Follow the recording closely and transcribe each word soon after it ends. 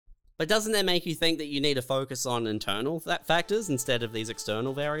But doesn't that make you think that you need to focus on internal factors instead of these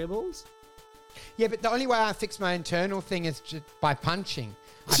external variables? Yeah, but the only way I fix my internal thing is just by punching.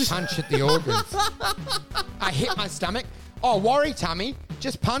 I punch at the organs. I hit my stomach. Oh, worry tummy.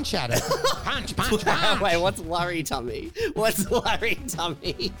 Just punch at it. Punch, punch, punch. Wait, what's worry tummy? What's worry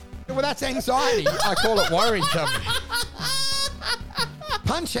tummy? Well, that's anxiety. I call it worry tummy.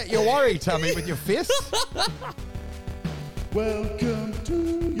 Punch at your worry tummy with your fist. Welcome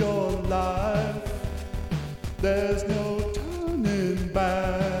to your life. There's no turning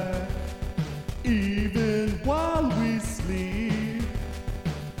back. Even while we sleep,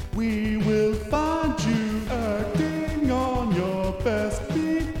 we will find you acting on your best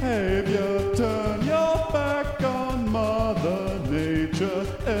behavior. Turn your back on Mother Nature.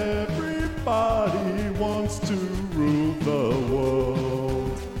 Everybody wants to rule the world.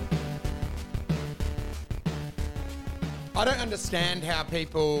 I don't understand how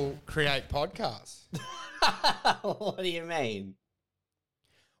people create podcasts. What do you mean?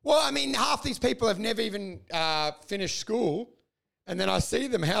 Well, I mean, half these people have never even finished school, and then I see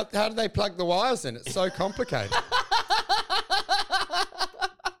them. How do they plug the wires in? It's so complicated.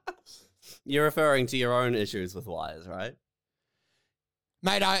 You're referring to your own issues with wires, right?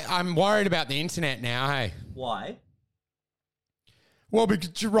 Mate, I'm worried about the internet now, hey? Why? Well,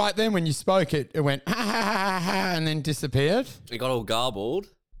 because right then when you spoke, it went ha ha ha ha and then disappeared. It got all garbled.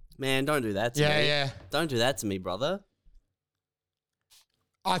 Man, don't do that to me. Yeah. Don't do that to me, brother.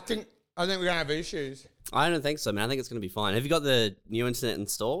 I think we're gonna have issues. I don't think so, man. I think it's going to be fine. Have you got the new internet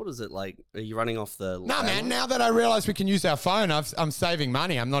installed? Is it like, are you running off the... No, man, now that I realise we can use our phone, I'm saving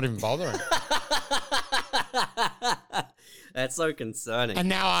money. I'm not even bothering. That's so concerning. And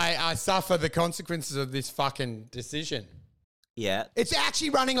now I suffer the consequences of this fucking decision. Yeah. It's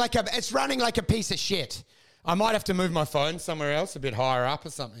actually running like a piece of shit. I might have to move my phone somewhere else, a bit higher up or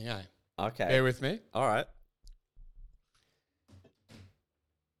something, eh? Okay. Bear with me. All right.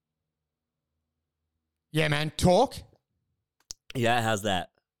 Yeah, man, talk. Yeah, how's that?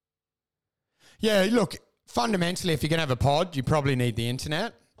 Yeah, look, fundamentally, if you're going to have a pod, you probably need the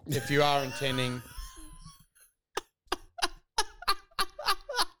internet. If you are intending...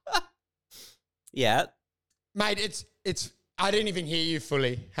 Yeah. Mate, it's. I didn't even hear you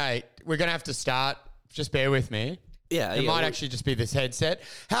fully. Hey, we're going to have to start. Just bear with me. Yeah. It might actually just be this headset.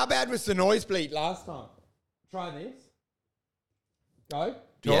 How bad was the noise bleed last time? Try this. Go.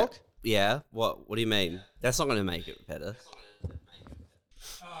 Talk. Yeah. What do you mean? That's not going to make it better.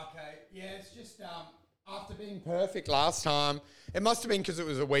 Okay. Yeah, it's just after being perfect last time, it must have been because it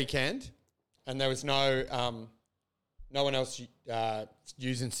was a weekend and there was no one else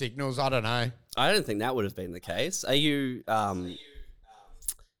using signals. I don't know. I don't think that would have been the case. Are you...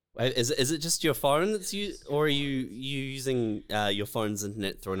 Is it just your phone that's or are you using your phone's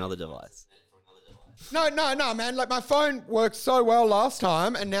internet through another device? No, man. Like my phone worked so well last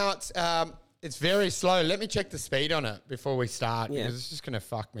time, and now it's very slow. Let me check the speed on it before we start because it's just gonna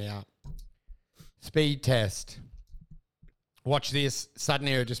fuck me up. Speed test. Watch this.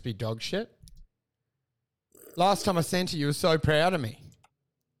 Suddenly it'll just be dog shit. Last time I sent it, you were so proud of me.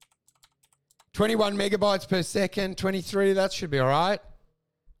 21 megabytes per second, 23. That should be all right.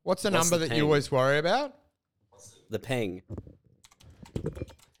 What's the number that you always worry about? The ping.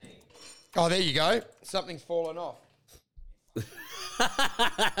 Oh, there you go. Something's fallen off.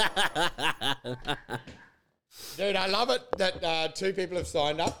 Dude, I love it that 2 people have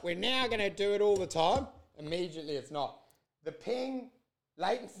signed up. We're now going to do it all the time. Immediately, it's not. The ping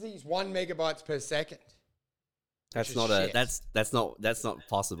latency is 1 megabytes per second. That's not that's not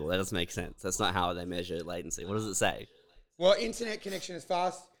possible. That doesn't make sense. That's not how they measure latency. What does it say? Well, internet connection is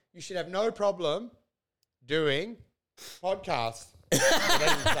fast. You should have no problem doing podcasts. I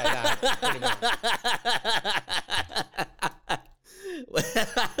didn't say that.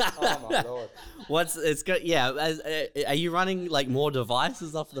 Oh my Lord! Are you running like more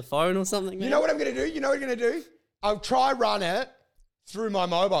devices off the phone or something? Man? You know what I'm going to do? You know what I'm going to do? I'll try run it through my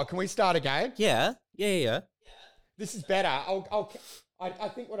mobile. Can we start again? Yeah. This is better. I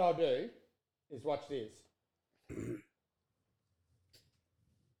think what I'll do is watch this.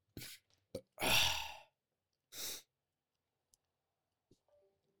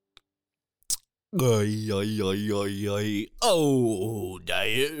 Oh,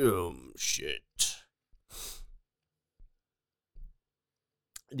 damn shit.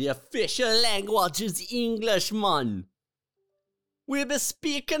 The official language is English, man. We'll be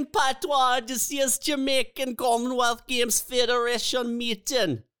speaking patois this year's Jamaican Commonwealth Games Federation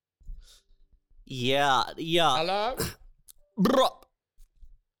meeting. Yeah. Hello? Bro.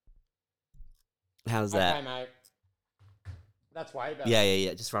 How's that? Okay, mate. That's way better.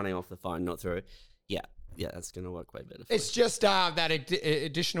 Yeah. Just running off the phone, not through. Yeah, that's gonna work way better. It's just that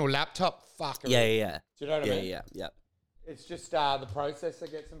additional laptop fuckery. Yeah. Do you know what I mean? Yeah. It's just the processor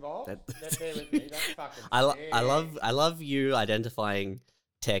gets involved. Bear with me. That's fucking. I love you identifying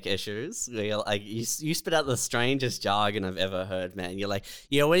tech issues. Like you spit out the strangest jargon I've ever heard, man. You're like,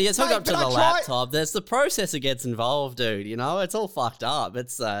 when you get hooked up to the laptop, there's the processor gets involved, dude. It's all fucked up.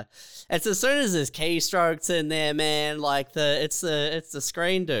 It's as soon as there's keystrokes in there, man. Like it's the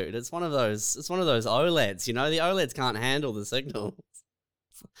screen, dude. It's one of those OLEDs. The OLEDs can't handle the signal.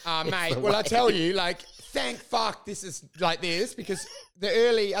 Mate. Well, I tell you, like, thank fuck this is like this, because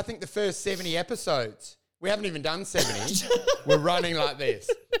I think the first 70 episodes. We haven't even done 70. We're running like this.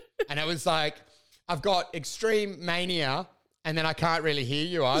 And it was like, I've got extreme mania, and then I can't really hear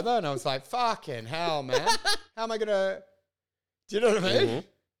you either. And I was like, fucking hell, man. How am I going to... Do you know what I mean? Mm-hmm.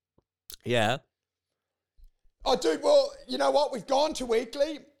 Yeah. Oh, dude, well, you know what? We've gone to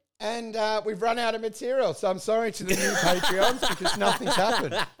weekly, and we've run out of material. So I'm sorry to the new Patreons, because nothing's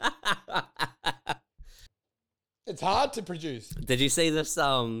happened. It's hard to produce. Did you see this...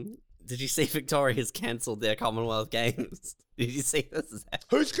 Did you see Victoria's cancelled their Commonwealth Games? Did you see this?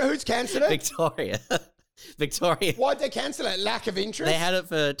 Who's cancelled it? Victoria. Victoria. Why'd they cancel it? Lack of interest? They had it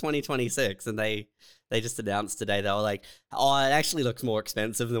for 2026, and they just announced today, they were like, it actually looks more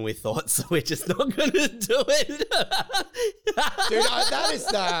expensive than we thought, so we're just not going to do it. Dude, that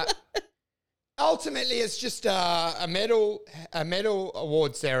is... ultimately, it's just a medal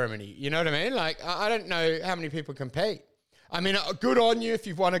award ceremony. You know what I mean? Like, I don't know how many people compete. I mean, good on you if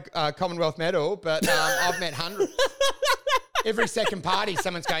you've won a Commonwealth medal, but I've met hundreds. Every second party,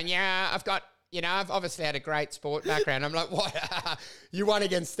 someone's going, yeah, I've obviously had a great sport background. I'm like, what? You won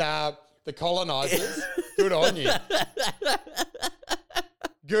against the colonisers? Good on you.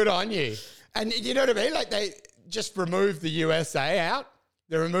 Good on you. And you know what I mean? Like, they just removed the USA out.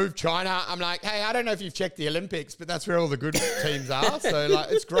 They removed China. I'm like, hey, I don't know if you've checked the Olympics, but that's where all the good teams are. So,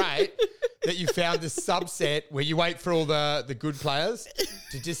 like, it's great that you found this subset where you wait for all the good players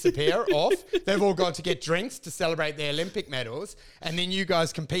to disappear off. They've all got to get drinks to celebrate their Olympic medals. And then you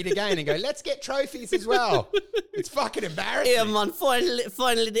guys compete again and go, let's get trophies as well. It's fucking embarrassing. Yeah, man.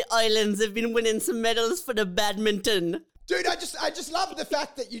 Finally, the islands have been winning some medals for the badminton. Dude, I just love the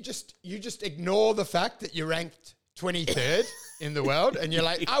fact that you just ignore the fact that you're ranked 23rd in the world, and you're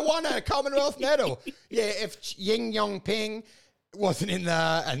like, I won a Commonwealth medal. Yeah, if Ying Yong Ping wasn't in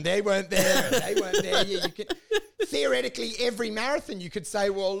the, and they weren't there, and they weren't there, yeah, you could theoretically every marathon you could say,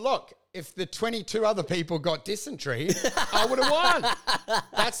 well, look, if the 22 other people got dysentery, I would have won.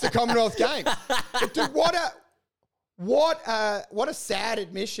 That's the Commonwealth Games. But dude, what a sad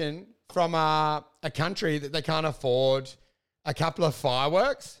admission from a country that they can't afford a couple of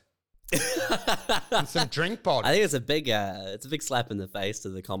fireworks. And some drink bottles. I think it's a big slap in the face to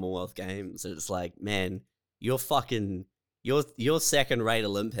the Commonwealth Games. It's like, man, your second-rate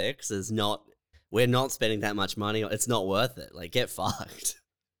Olympics is not. We're not spending that much money. It's not worth it. Like, get fucked.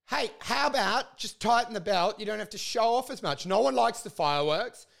 Hey, how about just tighten the belt? You don't have to show off as much. No one likes the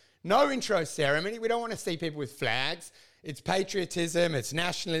fireworks. No intro ceremony. We don't want to see people with flags. It's patriotism. It's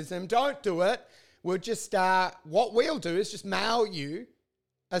nationalism. Don't do it. We'll just what we'll do is just mail you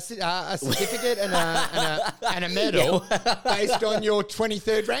a certificate and a medal based on your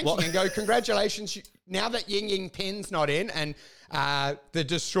 23rd ranking and go, congratulations. Now that Ying Ying Pin's not in and the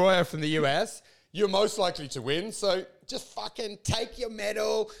destroyer from the US, you're most likely to win. So just fucking take your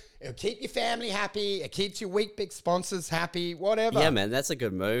medal. It'll keep your family happy. It keeps your weak big sponsors happy, whatever. Yeah, man, that's a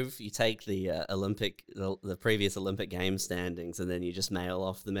good move. You take the the previous Olympic Games standings and then you just mail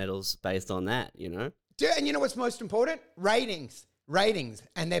off the medals based on that, you know? And you know what's most important? Ratings,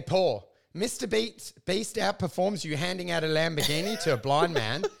 and they're poor. Mr. Beast outperforms you handing out a Lamborghini to a blind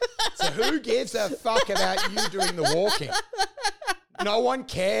man. So who gives a fuck about you doing the walking? No one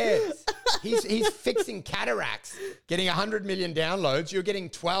cares. He's fixing cataracts, getting 100 million downloads. You're getting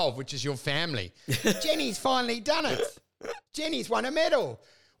 12, which is your family. Jenny's finally done it. Jenny's won a medal.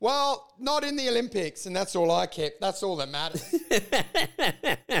 Well, not in the Olympics, and that's all I kept. That's all that matters.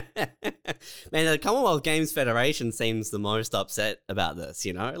 Man, the Commonwealth Games Federation seems the most upset about this,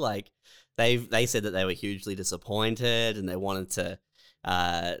 you know? Like, they said that they were hugely disappointed and they wanted to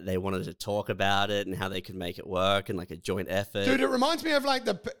talk about it and how they could make it work and like a joint effort. Dude, it reminds me of like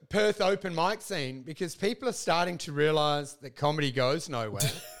the Perth open mic scene because people are starting to realize that comedy goes nowhere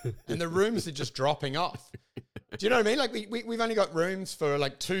and the rooms are just dropping off. Do you know what I mean? Like we've only got rooms for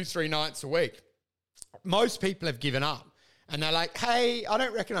like 2-3 nights a week. Most people have given up and they're like, hey, I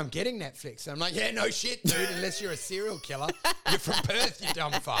don't reckon I'm getting Netflix. And I'm like, yeah, no shit, dude, unless you're a serial killer. You're from Perth, you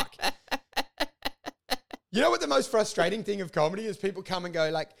dumb fuck. You know what the most frustrating thing of comedy is? People come and go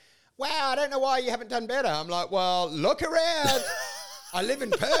like, wow, I don't know why you haven't done better. I'm like, well, look around. I live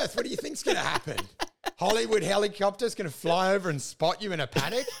in Perth. What do you think's going to happen? Hollywood helicopter's going to fly over and spot you in a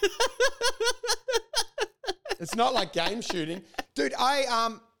paddock? It's not like game shooting. Dude,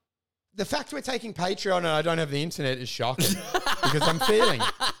 the fact we're taking Patreon and I don't have the internet is shocking because I'm feeling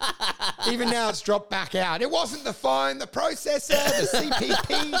it. Even now it's dropped back out. It wasn't the phone, the processor, the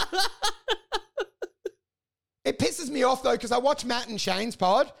CPP. It pisses me off though because I watch Matt and Shane's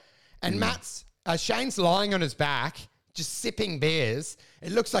pod and Shane's lying on his back just sipping beers.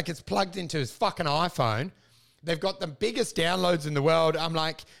 It looks like it's plugged into his fucking iPhone. They've got the biggest downloads in the world. I'm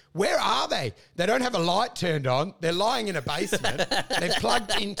like, where are they? They don't have a light turned on. They're lying in a basement. They've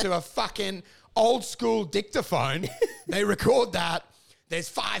plugged into a fucking old school dictaphone. They record that. There's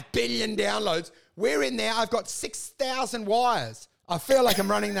 5 billion downloads. We're in there. I've got 6,000 wires. I feel like I'm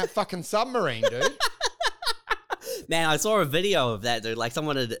running that fucking submarine, dude. Man, I saw a video of that, dude. Like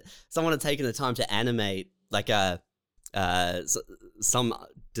someone had taken the time to animate like some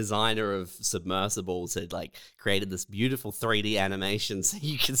designer of submersibles had like created this beautiful 3D animation so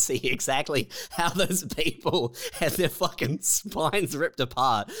you can see exactly how those people had their fucking spines ripped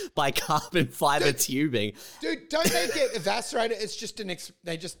apart by carbon fiber tubing. Dude, don't they get evaporated? It's just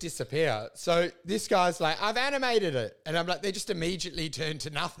they just disappear. So this guy's like, I've animated it. And I'm like, they just immediately turn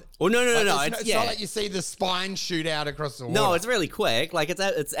to nothing. Oh, no. It's not like you see the spine shoot out across the water. No, it's really quick. Like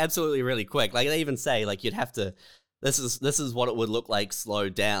it's absolutely really quick. Like they even say like you'd have to, this is what it would look like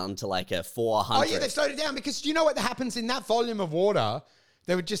slowed down to like a 400. Oh yeah, they've slowed it down because you know what happens in that volume of water?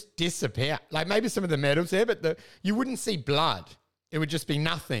 They would just disappear. Like maybe some of the metals there, but you wouldn't see blood. It would just be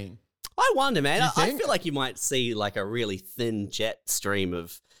nothing. I wonder, man. I feel like you might see like a really thin jet stream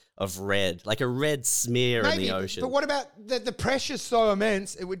of red, like a red smear in the ocean. But what about the pressure's so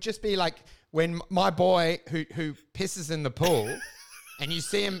immense? It would just be like when my boy who pisses in the pool and you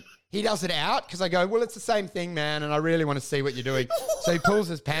see him. He does it out because I go, well, it's the same thing, man, and I really want to see what you're doing. So he pulls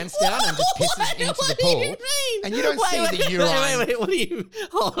his pants down and just pisses into the pool. And you don't see the urine. Wait, what do you...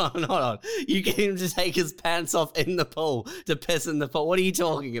 Hold on. You get him to take his pants off in the pool to piss in the pool. What are you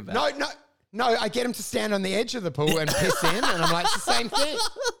talking about? No, I get him to stand on the edge of the pool and piss in, and I'm like, it's the same thing.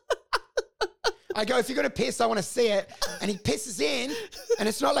 I go, if you're going to piss, I want to see it. And he pisses in, and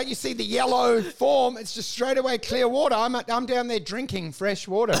it's not like you see the yellow form. It's just straight away clear water. I'm down there drinking fresh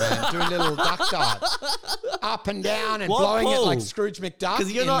water, man, doing little duck dives. Up and down and blowing it like Scrooge McDuck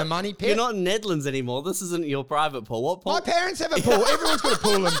in the money pit. You're not in Nedlands anymore. This isn't your private pool. What pool? My parents have a pool. Everyone's got a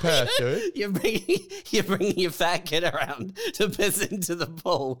pool in Perth, dude. You're bringing your fat kid around to piss into the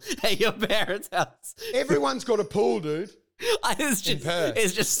pool at your parents' house. Everyone's got a pool, dude.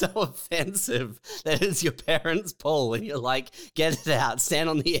 It's just so offensive that it's your parents' pool and you're like, get it out, stand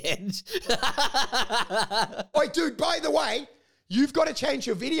on the edge. Wait, dude, by the way, you've got to change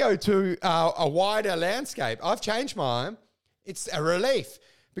your video to a wider landscape. I've changed mine. It's a relief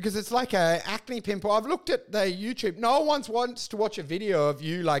because it's like a acne pimple. I've looked at the YouTube. No one wants to watch a video of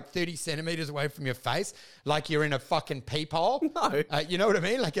you like 30 centimeters away from your face, like you're in a fucking peephole. No. You know what I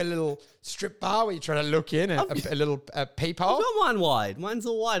mean? Like a little strip bar where you try to look in, a little peephole. I've got mine wide. Mine's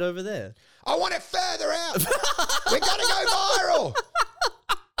all wide over there. I want it further out. We're going to go viral.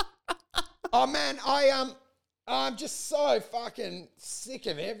 Oh, man, I'm just so fucking sick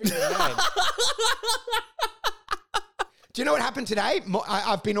of everything, man. Do you know what happened today?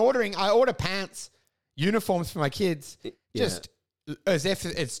 I've been ordering. I order pants, uniforms for my kids, just as if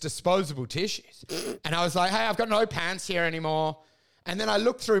it's disposable tissues. And I was like, hey, I've got no pants here anymore. And then I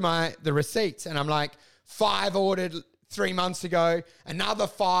looked through the receipts and I'm like, 5 ordered 3 months ago, another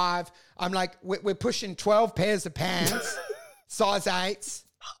 5. I'm like, we're pushing 12 pairs of pants, size 8s.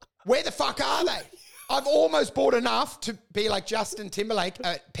 Where the fuck are they? I've almost bought enough to be like Justin Timberlake,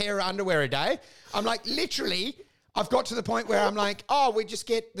 a pair of underwear a day. I'm like, literally... I've got to the point where I'm like, oh, we just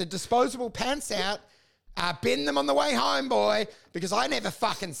get the disposable pants out, bin them on the way home, boy, because I never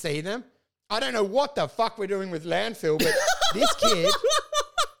fucking see them. I don't know what the fuck we're doing with landfill, but this kid...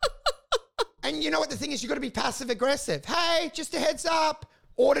 And you know what the thing is? You've got to be passive-aggressive. Hey, just a heads up,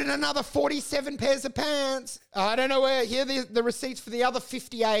 ordered another 47 pairs of pants. I don't know where. Here are the receipts for the other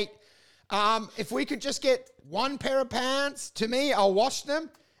 58. If we could just get 1 pair of pants to me, I'll wash them,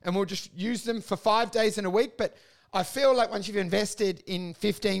 and we'll just use them for 5 days in a week, but... I feel like once you've invested in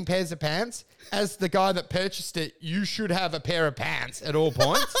 15 pairs of pants, as the guy that purchased it, you should have a pair of pants at all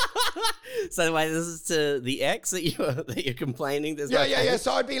points. So wait, this is to the ex that you're complaining? Yeah.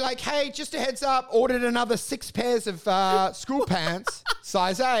 So I'd be like, hey, just a heads up, ordered another 6 pairs of school pants,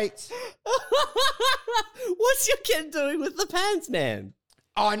 size 8s. What's your kid doing with the pants, man?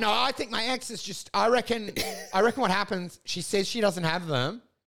 Oh no, I think my ex is just. I reckon what happens. She says she doesn't have them.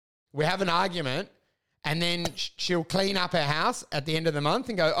 We have an argument, and then she'll clean up her house at the end of the month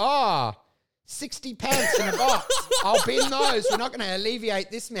and go, 60 pants in a box. I'll bin those. We're not going to alleviate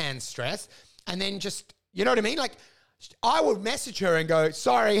this man's stress. And then just, you know what I mean? Like, I would message her and go,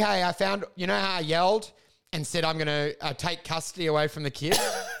 sorry, hey, I found, you know how I yelled and said I'm going to take custody away from the kids?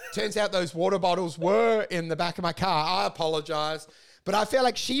 Turns out those water bottles were in the back of my car. I apologize. But I feel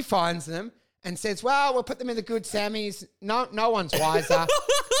like she finds them and says, well, we'll put them in the Good Sammys. No one's wiser.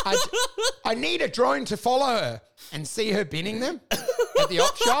 I need a drone to follow her and see her binning them at the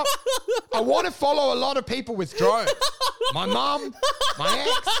op shop. I want to follow a lot of people with drones. My mum,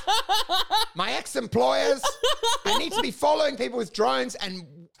 my ex-employers. I need to be following people with drones, and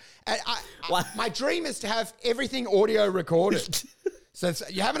my dream is to have everything audio recorded. So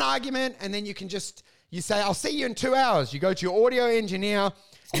you have an argument, and then you say, I'll see you in 2 hours. You go to your audio engineer,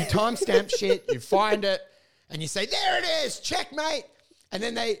 you timestamp shit, you find it, and you say, there it is, checkmate. And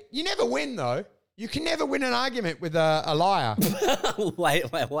then you never win though. You can never win an argument with a liar. Wait,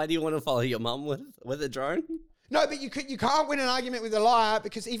 why do you want to follow your mum with a drone? No, but you can't win an argument with a liar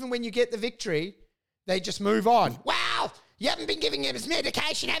because even when you get the victory, they just move on. Wow, you haven't been giving him his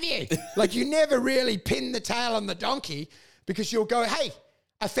medication, have you? Like you never really pin the tail on the donkey because you'll go, hey,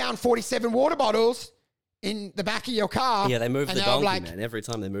 I found 47 water bottles in the back of your car. Yeah, they move the donkey, man. Every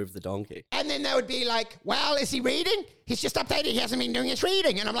time they move the donkey. And then they would be like, well, is he reading? He's just updated. He hasn't been doing his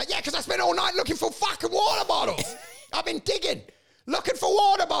reading. And I'm like, yeah, because I spent all night looking for fucking water bottles. I've been digging, looking for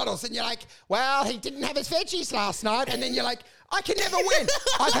water bottles. And you're like, well, he didn't have his veggies last night. And then you're like, I can never win.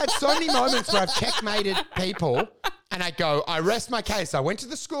 I've had so many moments where I've checkmated people and I go, I rest my case. I went to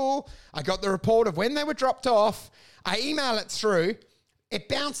the school. I got the report of when they were dropped off. I email it through. It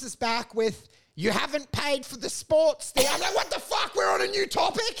bounces back with, you haven't paid for the sports thing. I'm like, what the fuck? We're on a new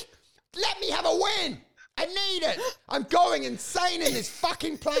topic. Let me have a win. I need it. I'm going insane in this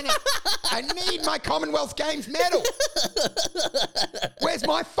fucking planet. I need my Commonwealth Games medal. Where's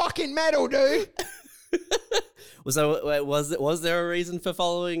my fucking medal, dude? So was there a reason for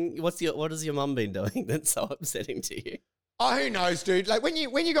following? What has your mum been doing that's so upsetting to you? Oh, who knows, dude? Like when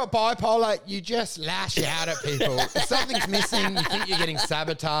you got bipolar, you just lash out at people. If something's missing, you think you're getting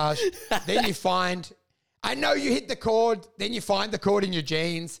sabotaged. Then you find, I know you hit the cord. Then you find the cord in your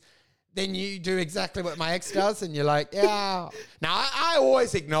jeans. Then you do exactly what my ex does, and you're like, yeah. Now I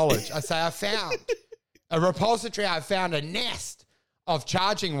always acknowledge. I say I found a repository. I found a nest of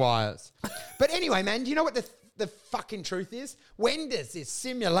charging wires. But anyway, man, do you know what the fucking truth is? When does this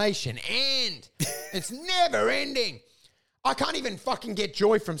simulation end? It's never ending. I can't even fucking get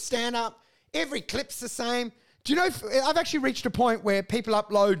joy from stand-up. Every clip's the same. Do you know, I've actually reached a point where people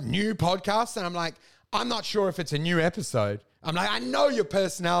upload new podcasts and I'm like, I'm not sure if it's a new episode. I'm like, I know your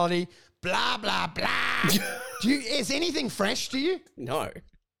personality, blah, blah, blah. Is anything fresh to you? No.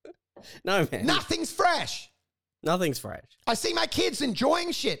 No, man. Nothing's fresh. Nothing's fresh. I see my kids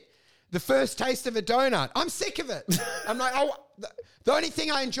enjoying shit. The first taste of a donut. I'm sick of it. I'm like, the only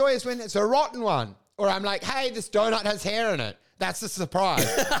thing I enjoy is when it's a rotten one. Or I'm like, hey, this donut has hair in it. That's a surprise.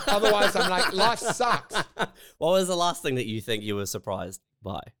 Otherwise, I'm like, life sucks. What was the last thing that you think you were surprised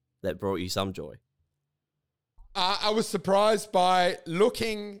by that brought you some joy? I was surprised by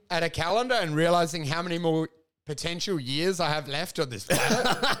looking at a calendar and realizing how many more potential years I have left on this planet.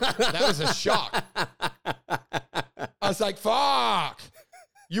 That was a shock. I was like, fuck.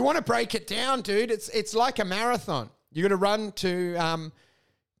 You want to break it down, dude. It's like a marathon. You got to run to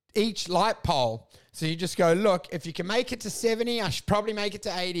each light pole. So you just go, look, if you can make it to 70, I should probably make it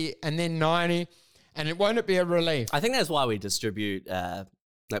to 80 and then 90. And it won't be a relief. I think that's why we distribute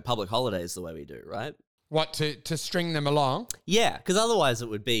like public holidays the way we do, right? What, to string them along? Yeah, because otherwise it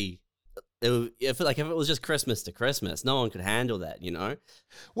would be, if it was just Christmas to Christmas, no one could handle that, you know?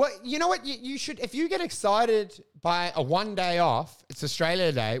 Well, you know what? You should, if you get excited by a 1 day off, it's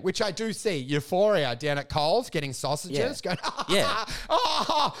Australia Day, which I do see, Euphoria down at Coles getting sausages, going,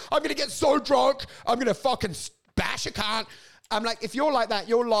 I'm going to get so drunk, I'm going to fucking bash a cunt. I'm like, if you're like that,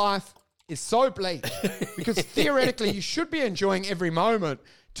 your life is so bleak because theoretically you should be enjoying every moment.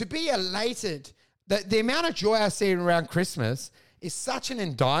 To be elated, the amount of joy I see around Christmas is such an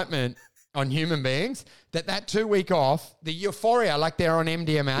indictment on human beings that 2 week off, the euphoria, like they're on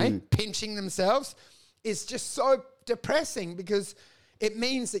MDMA, pinching themselves, is just so depressing because it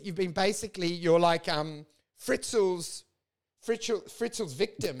means that you've been you're like Fritzl's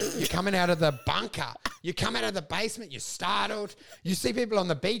victim. You're coming out of the bunker. You come out of the basement. You're startled. You see people on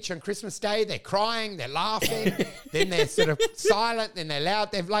the beach on Christmas Day. They're crying. They're laughing. Then they're sort of silent. Then they're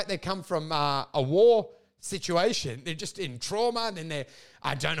loud. They've come from a war situation. They're just in trauma, and then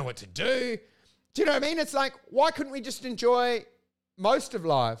I don't know what to do. Do you know what I mean? It's like, why couldn't we just enjoy most of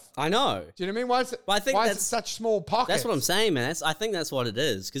life? I know. Do you know what I mean? Why is it? But I think why is it such small pockets? That's what I'm saying, man. I think that's what it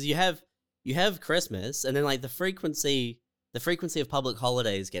is, because you have Christmas, and then like the frequency of public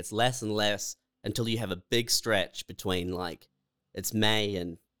holidays gets less and less until you have a big stretch between like it's May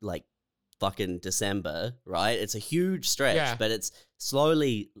and like fucking December, right? It's a huge stretch, but it's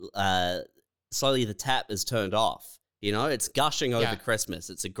slowly the tap is turned off. You know, it's gushing over Christmas.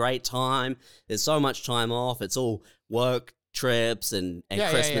 It's a great time. There's so much time off. It's all work trips and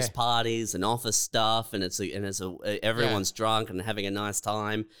Christmas parties and office stuff, and everyone's drunk and having a nice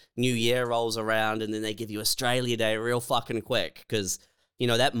time. New Year rolls around, and then they give you Australia Day real fucking quick, because you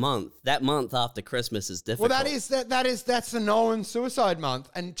know that month after Christmas is difficult. Well, that's the Nolan suicide month,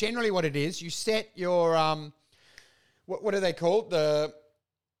 and generally what it is, you set your what are they called?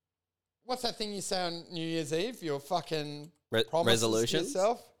 What's that thing you say on New Year's Eve? Your fucking resolutions? To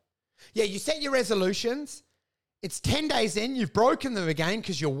yourself? Yeah, you set your resolutions. It's 10 days in, you've broken them again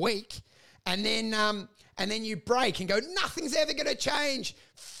because you're weak. And then you break and go, nothing's ever going to change.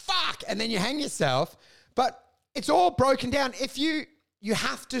 Fuck. And then you hang yourself. But it's all broken down. If you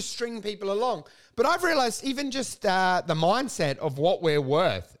have to string people along. But I've realized even just the mindset of what we're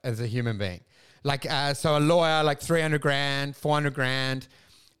worth as a human being. Like, so a lawyer, like 300 grand, 400 grand.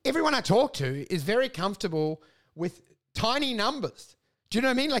 Everyone I talk to is very comfortable with tiny numbers. Do you know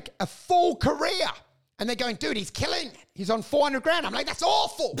what I mean? Like a full career. And they're going, dude, he's killing it. He's on 400 grand. I'm like, that's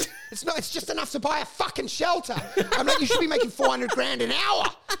awful. It's just enough to buy a fucking shelter. I'm like, you should be making 400 grand an hour.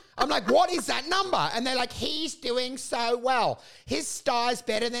 I'm like, what is that number? And they're like, he's doing so well. His sty's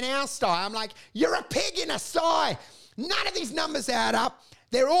better than our style. I'm like, you're a pig in a sty. None of these numbers add up.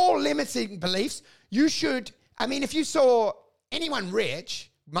 They're all limiting beliefs. You should, I mean, if you saw anyone rich,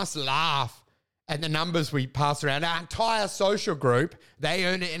 must laugh at the numbers we pass around. Our entire social group, they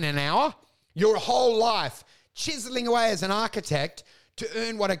earn it in an hour. Your whole life chiseling away as an architect to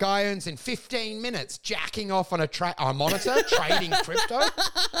earn what a guy earns in 15 minutes, jacking off on a monitor, trading crypto.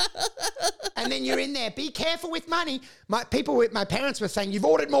 And then you're in there. Be careful with money. My parents were saying, you've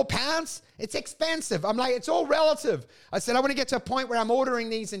ordered more pounds? It's expensive. I'm like, it's all relative. I said, I want to get to a point where I'm ordering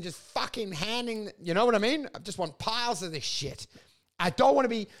these and just fucking handing, you know what I mean? I just want piles of this shit. I don't want to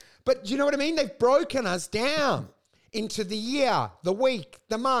be, but you know what I mean? They've broken us down into the year, the week,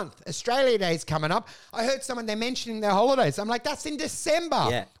 the month. Australia Day's coming up. I heard they're mentioning their holidays. I'm like, that's in December.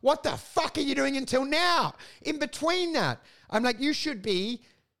 Yeah. What the fuck are you doing until now? In between that, I'm like, you should be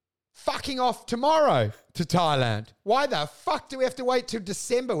fucking off tomorrow to Thailand. Why the fuck do we have to wait till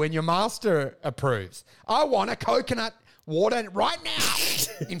December when your master approves? I want a coconut water right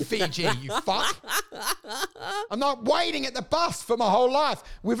now in Fiji, you fuck. I'm not waiting at the bus for my whole life.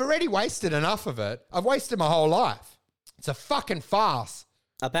 We've already wasted enough of it. I've wasted my whole life. It's a fucking farce.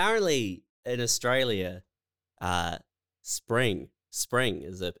 Apparently, in Australia, spring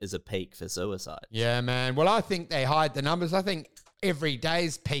is a peak for suicide. Yeah, man. Well, I think they hide the numbers. I think every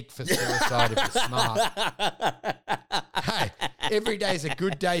day's peak for suicide if you're smart. Hey, every day's a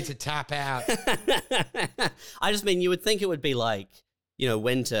good day to tap out. I just mean, you would think it would be like, you know,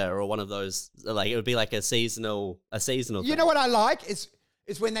 winter or one of those, like it would be like a seasonal thing. You know what I like? It's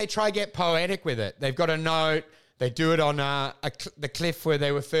when they try to get poetic with it. They've got a note. They do it on the cliff where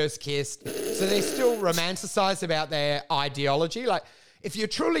they were first kissed. So they still romanticize about their ideology. Like, if you're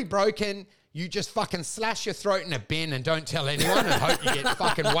truly broken, you just fucking slash your throat in a bin and don't tell anyone and hope you get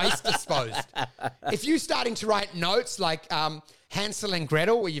fucking waste disposed. If you're starting to write notes like Hansel and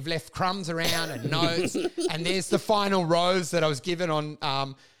Gretel, where you've left crumbs around and notes, and there's the final rose that I was given on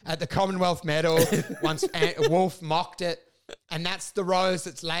at the Commonwealth Medal once Wolf mocked it. And that's the rose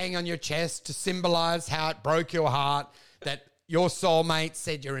that's laying on your chest to symbolize how it broke your heart, that your soulmate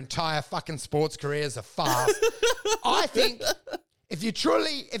said your entire fucking sports career is a farce. I think if you're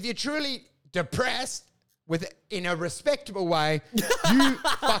truly depressed in a respectable way, you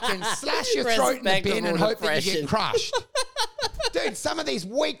fucking slash your throat in the bin and hope that you get crushed. Dude, some of these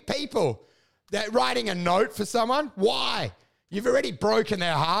weak people that writing a note for someone, why? You've already broken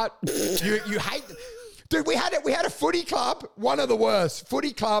their heart. You hate them. Dude, we had a footy club, one of the worst,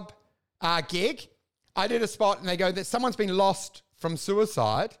 footy club gig. I did a spot and they go, that someone's been lost from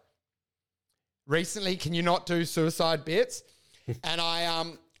suicide recently. Can you not do suicide bits? And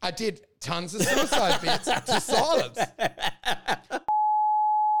I did tons of suicide bits to silence.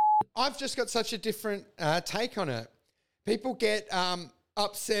 I've just got such a different take on it. People get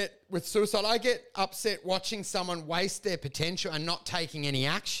upset with suicide. I get upset watching someone waste their potential and not taking any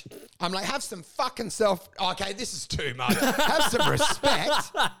action. I'm like, have some fucking okay, this is too much. Have some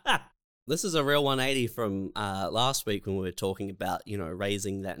respect. This is a real 180 from last week when we were talking about,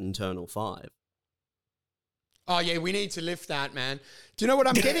 raising that internal 5. Oh, yeah, we need to lift that, man. Do you know what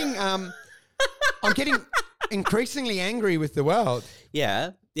I'm getting? I'm getting increasingly angry with the world.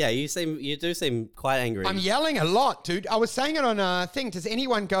 Yeah, you do seem quite angry. I'm yelling a lot, dude. I was saying it on a thing. Does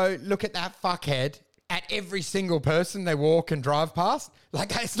anyone go look at that fuckhead at every single person they walk and drive past?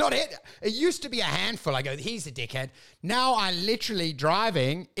 Like, it's not it. It used to be a handful. I go, he's a dickhead. Now I literally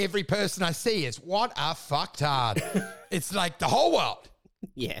driving, every person I see is, what a fucktard. It's like the whole world.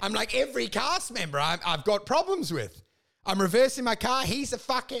 Yeah. I'm like every cast member I've got problems with. I'm reversing my car. He's a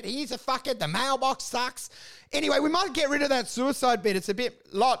fuckhead. He's a fuckhead. The mailbox sucks. Anyway, we might get rid of that suicide bit. It's a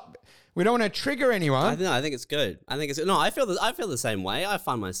lot. We don't want to trigger anyone. I think it's good. No, I feel the same way. I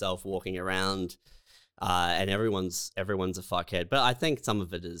find myself walking around, and everyone's a fuckhead. But I think some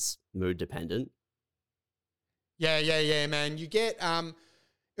of it is mood dependent. Yeah, man. You get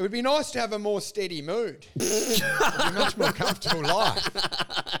it would be nice to have a more steady mood. It'd be a much more comfortable life.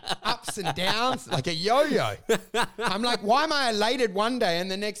 Ups and downs, like a yo-yo. I'm like, why am I elated one day and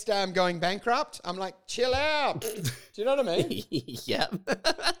the next day I'm going bankrupt? I'm like, chill out. Do you know what I mean? Yeah.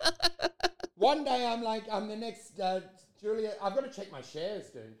 One day I'm the next, Julia, I've got to check my shares,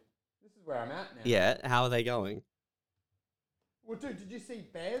 dude. This is where I'm at now. Yeah, how are they going? Well, dude, did you see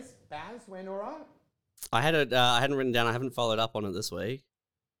Baz went all right? I hadn't written down, I haven't followed up on it this week.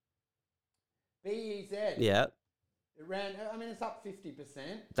 BEZ. Yeah. It ran, it's up 50%.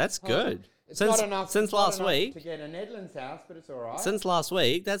 That's good. It's not enough since last week to get a Nedlands house, but it's all right. Since last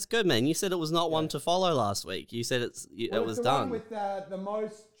week, that's good, man. You said it was not one to follow last week. You said it was the done. One with the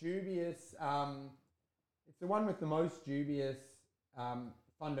most dubious. It's the one with the most dubious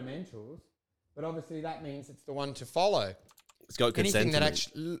fundamentals, but obviously that means it's the one to follow. It's got good sentiment.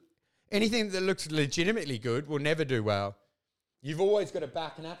 Anything that looks legitimately good will never do well. You've always got to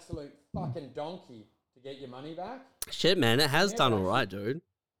back an absolute fucking donkey to get your money back. Shit, man, it has done all right, dude.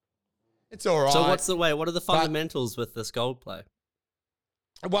 It's all right. So what are the fundamentals with this gold play?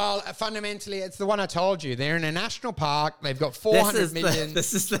 Well, fundamentally, it's the one I told you. They're in a national park. They've got 400 million.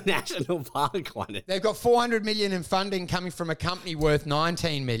 This is the national park one. They've got 400 million in funding coming from a company worth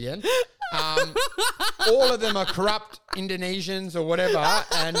 19 million. All of them are corrupt Indonesians or whatever.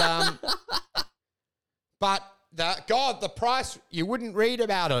 And but the price, you wouldn't read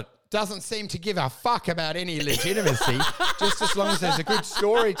about it. Doesn't seem to give a fuck about any legitimacy, just as long as there's a good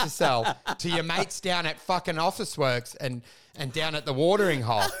story to sell to your mates down at fucking Officeworks and down at the watering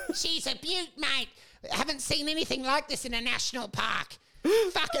hole. She's a beaut, mate. Haven't seen anything like this in a national park.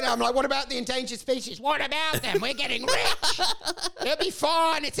 Fuck it. I'm like, what about the endangered species? What about them? We're getting rich. It'll be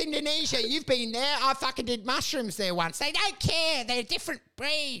fine. It's Indonesia. You've been there. I fucking did mushrooms there once. They don't care. They're a different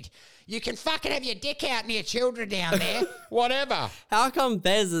breed. You can fucking have your dick out near children down there. Whatever. How come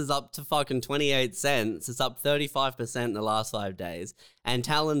Bez is up to fucking 28 cents? It's up 35% in the last 5 days. And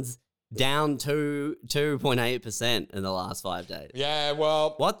Talon's down 2.8% in the last 5 days. Yeah,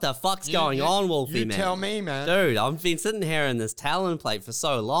 well. What the fuck's going on, Wolfie, man? You tell me, man. Dude, I've been sitting here in this Talon plate for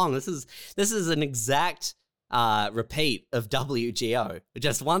so long. This is an exact repeat of WGO.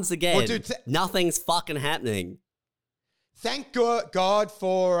 Just once again, well, dude, nothing's fucking happening. Thank God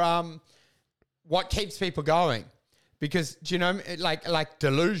for what keeps people going. Because, do you know, like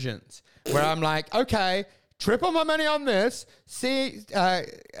delusions, where I'm like, okay, triple my money on this, see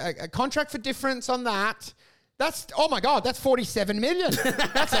a contract for difference on that. That's, oh my God, that's 47 million.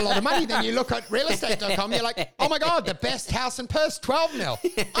 That's a lot of money. Then you look at realestate.com, you're like, oh my God, the best house in Perth, 12 mil.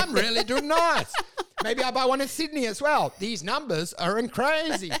 I'm really doing nice. Maybe I buy one in Sydney as well. These numbers are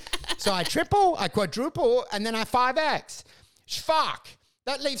crazy. So I triple, I quadruple, and then I 5x. Fuck.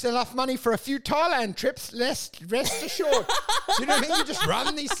 That leaves enough money for a few Thailand trips, rest assured. You know what I mean? You just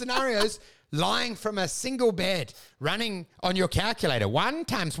run these scenarios lying from a single bed, running on your calculator. 1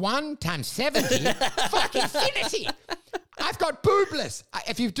 times 1 times 70, fuck infinity. I've got boobless.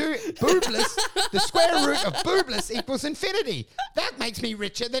 If you do boobless, the square root of boobless equals infinity. That makes me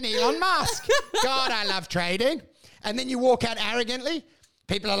richer than Elon Musk. God, I love trading. And then you walk out arrogantly.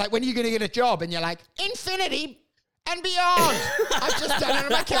 People are like, when are you going to get a job? And you're like, infinity and beyond. I've just done it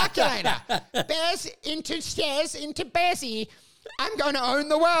on my calculator. Bears into stairs into Bessie. I'm going to own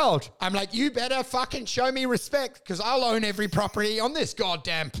the world. I'm like, you better fucking show me respect because I'll own every property on this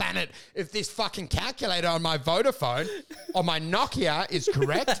goddamn planet if this fucking calculator on my Vodafone or my Nokia is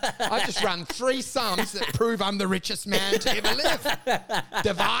correct. I just run 3 sums that prove I'm the richest man to ever live.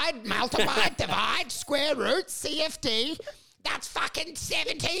 Divide, multiply, divide, square root, CFD. That's fucking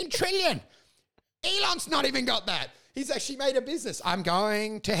 17 trillion. Elon's not even got that. He's actually made a business. I'm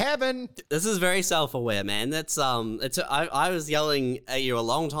going to heaven. This is very self-aware, man. That's I was yelling at you a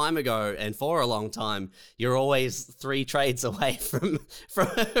long time ago, and for a long time, you're always 3 trades away from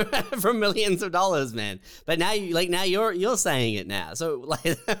millions of dollars, man. But now you're saying it now. So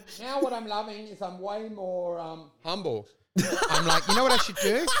like now what I'm loving is I'm way more humble. I'm like, you know what I should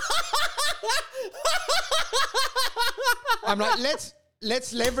do? I'm like,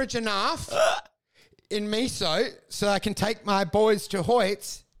 let's leverage enough in Miso so I can take my boys to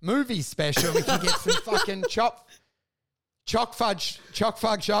Hoyt's movie special. We can get some fucking choc fudge,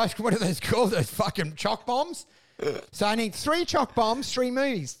 what are those called? Those fucking choc bombs. So I need 3 choc bombs, 3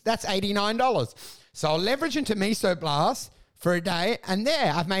 movies. That's $89. So I'll leverage into Miso Blast for a day, and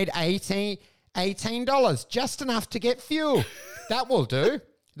there I've made $18, just enough to get fuel. That will do.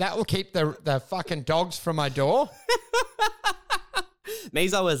 That will keep the fucking dogs from my door.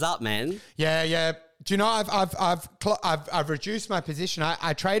 Miso is up, man. Yeah. Do you know I've reduced my position.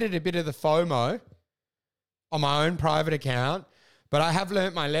 I traded a bit of the FOMO on my own private account, but I have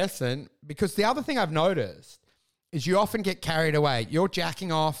learnt my lesson, because the other thing I've noticed is you often get carried away. You're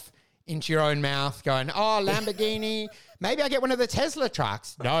jacking off into your own mouth going, oh, Lamborghini, maybe I get one of the Tesla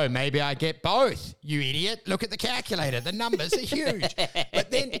trucks. No, maybe I get both, you idiot. Look at the calculator. The numbers are huge.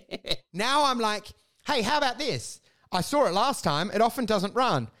 But then now I'm like, hey, how about this? I saw it last time. It often doesn't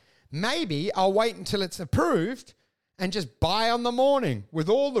run. Maybe I'll wait until it's approved and just buy on the morning with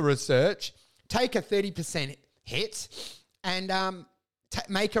all the research, take a 30% hit, and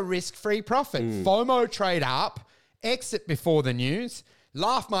make a risk-free profit. FOMO trade up, exit before the news,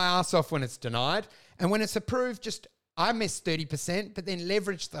 laugh my ass off when it's denied, and when it's approved, I miss 30%, but then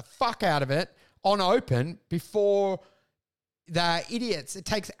leverage the fuck out of it on open before the idiots. It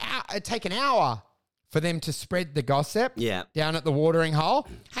take an hour for them to spread the gossip down at the watering hole.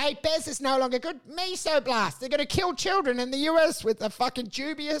 Hey, Bez is no longer good. Miso Blast. They're going to kill children in the US with a fucking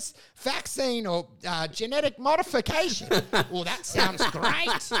dubious vaccine or genetic modification. Well, that sounds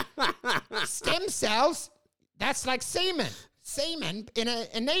great. Stem cells, that's like semen. Semen in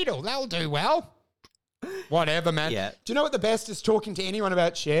a needle. That'll do well. Whatever, man. Yeah. Do you know what the best is? Talking to anyone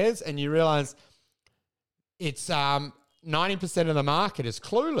about shares and you realize it's 90% of the market is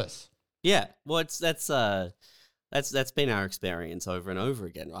clueless. Yeah, well, that's been our experience over and over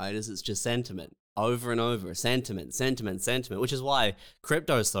again, right? It's just sentiment over and over, sentiment, which is why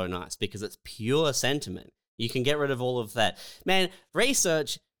crypto is so nice, because it's pure sentiment. You can get rid of all of that, man.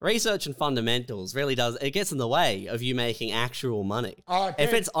 Research and fundamentals really it gets in the way of you making actual money. Oh,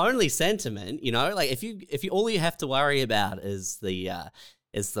 if it's only sentiment, like if you all you have to worry about is the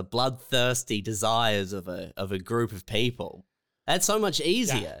bloodthirsty desires of a group of people. That's so much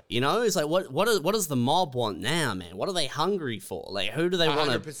easier, It's like, what does the mob want now, man? What are they hungry for? Like, who do they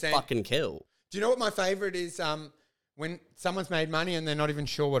want to fucking kill? Do you know what my favorite is? When someone's made money and they're not even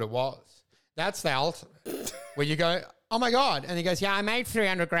sure what it was. That's the ultimate. Where you go, oh my God. And he goes, yeah, I made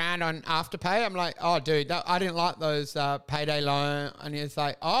 $300,000 on Afterpay. I'm like, oh, dude, I didn't like those payday loan. And he's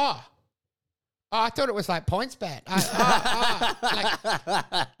like, oh, I thought it was like PointsBet.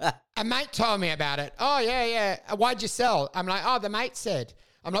 A mate told me about it. Oh, yeah. Why'd you sell? I'm like, oh, the mate said.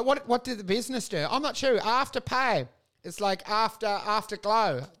 I'm like, what did the business do? I'm not sure. Afterpay. It's like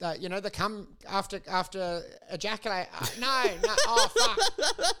afterglow. They come after ejaculate. No. Oh,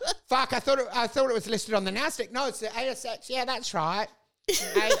 fuck. I thought it was listed on the NASDAQ. No, it's the ASX. Yeah, that's right.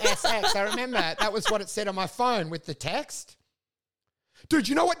 ASX. I remember that was what it said on my phone with the text. Dude,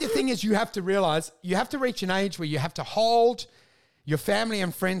 you know what the thing is? You have to realize you have to reach an age where you have to hold your family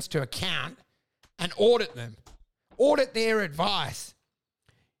and friends to account and audit them. Audit their advice.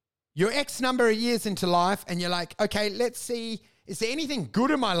 You're X number of years into life and you're like, okay, let's see, is there anything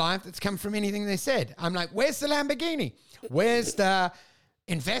good in my life that's come from anything they said? I'm like, where's the Lamborghini? Where's the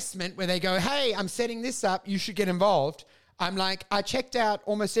investment where they go, hey, I'm setting this up, you should get involved? I'm like, I checked out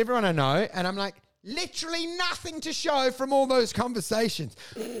almost everyone I know and I'm like, literally nothing to show from all those conversations.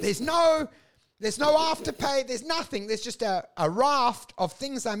 There's no Afterpay. There's nothing. There's just a raft of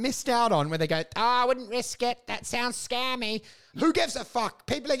things I missed out on where they go, I wouldn't risk it. That sounds scammy. Who gives a fuck?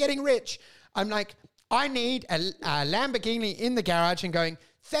 People are getting rich. I'm like, I need a Lamborghini in the garage and going,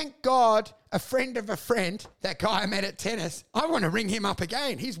 thank God a friend of a friend, that guy I met at tennis, I want to ring him up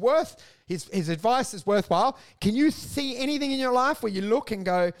again. His advice is worthwhile. Can you see anything in your life where you look and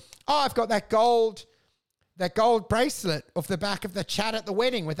go, oh, I've got that gold bracelet off the back of the chat at the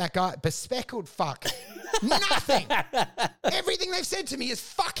wedding with that guy, bespeckled fuck. Nothing. Everything they've said to me is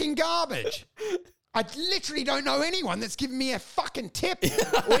fucking garbage. I literally don't know anyone that's given me a fucking tip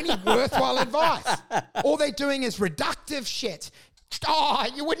or any worthwhile advice. All they're doing is reductive shit. Oh,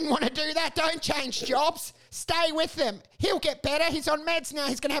 you wouldn't want to do that. Don't change jobs. Stay with him. He'll get better. He's on meds now.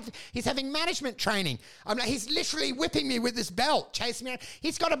 He's having management training. I'm like, he's literally whipping me with this belt, chasing me around.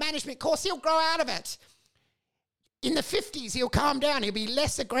 He's got a management course. He'll grow out of it. In the 50s, he'll calm down. He'll be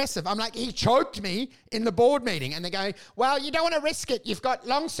less aggressive. I'm like, he choked me in the board meeting. And they're going, well, you don't want to risk it. You've got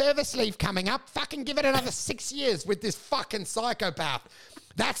long service leave coming up. Fucking give it another 6 years with this fucking psychopath.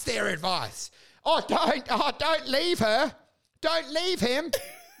 That's their advice. Don't leave her. Don't leave him.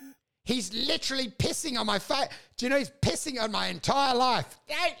 He's literally pissing on my face. Do you know he's pissing on my entire life?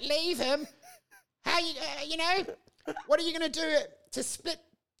 Don't leave him. How what are you going to do to split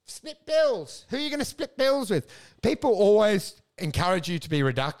bills? Who are you going to split bills with? People always encourage you to be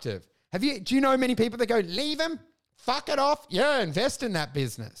reductive. Do you know many people that go, leave him, fuck it off? Yeah, invest in that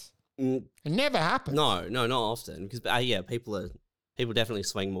business. It never happens. No, not often. Because, people definitely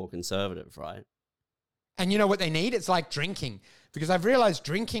swing more conservative, right? And you know what they need? It's like drinking. Because I've realized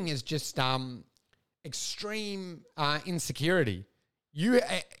drinking is just extreme insecurity.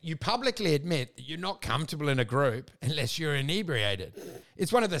 You publicly admit that you're not comfortable in a group unless you're inebriated.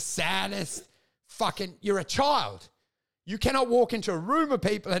 It's one of the saddest you're a child. You cannot walk into a room of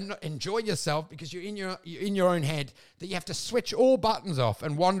people and not enjoy yourself because you're in your own head that you have to switch all buttons off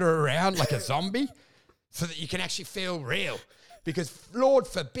and wander around like a zombie so that you can actually feel real. Because Lord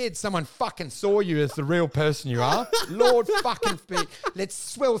forbid someone fucking saw you as the real person you are. Lord fucking forbid. Let's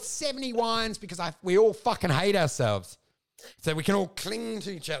swill 70 wines because we all fucking hate ourselves. So we can all cling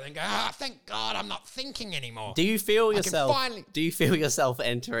to each other and go, thank God I'm not thinking anymore. Do you feel yourself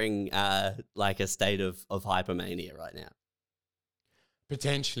entering like a state of hypomania right now?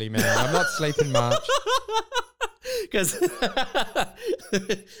 Potentially, man. I'm not sleeping much. Because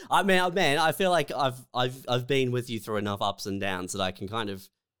I feel like I've been with you through enough ups and downs that I can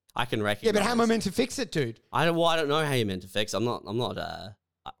recognize. Yeah, but how am I meant to fix it, dude? I don't know how you're meant to fix. I'm not.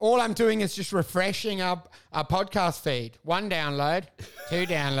 All I'm doing is just refreshing our podcast feed. 1 download, 2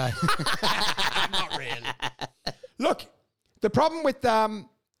 download. Not really. Look, the problem with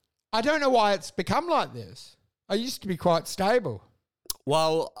I don't know why it's become like this. I used to be quite stable.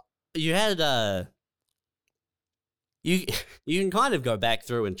 Well, you had you can kind of go back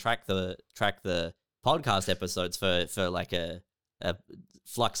through and track the podcast episodes for like a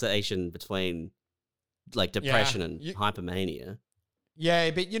fluctuation between like depression and hypomania.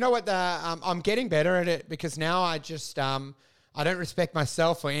 Yeah, but you know what? I'm getting better at it because now I just I don't respect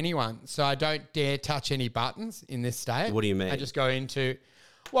myself or anyone, so I don't dare touch any buttons in this state. What do you mean? I just go into,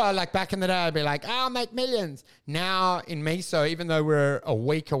 well, like back in the day, I'd be like, I'll make millions. Now in Miso, even though we're a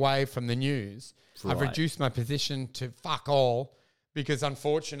week away from the news, right, I've reduced my position to fuck all because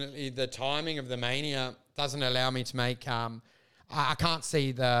unfortunately the timing of the mania doesn't allow me to make. I can't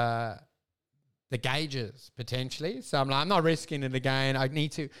see the gauges potentially. So I'm like, I'm not risking it again. I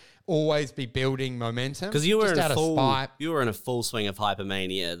need to always be building momentum. Because you were in a full swing of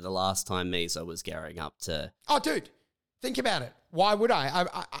hypomania the last time Miso was gearing up to. Oh, dude, think about it. Why would I?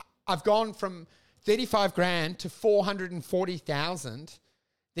 I've gone from 35 grand to 440,000.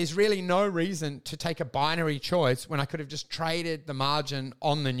 There's really no reason to take a binary choice when I could have just traded the margin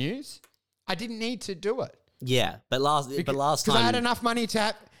on the news. I didn't need to do it. Yeah, but last time because I had enough money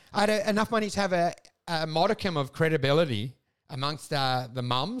to have a modicum of credibility amongst the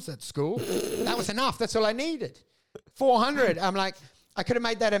mums at school. That was enough. That's all I needed. 400. I'm like, I could have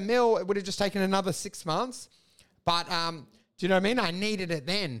made that $1 million. It would have just taken another 6 months. But do you know what I mean? I needed it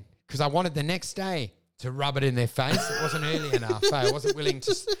then because I wanted the next day to rub it in their face. It wasn't early enough. So I wasn't willing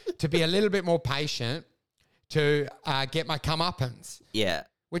to be a little bit more patient to get my comeuppance. Yeah.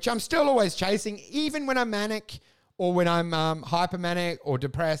 Which I'm still always chasing, even when I'm manic or when I'm hypomanic or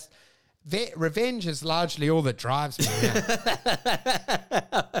depressed. Revenge is largely all that drives me now.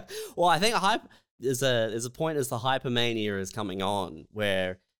 Well, I think there's a point as the hypomania is coming on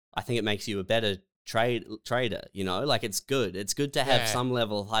where I think it makes you a better trader, you know? Like it's good to have some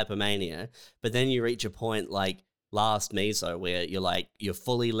level of hypomania, but then you reach a point like last Miso where you're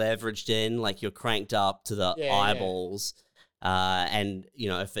fully leveraged in, like you're cranked up to the eyeballs. And you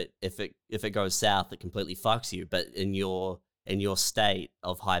know, if it goes south, it completely fucks you. But in your state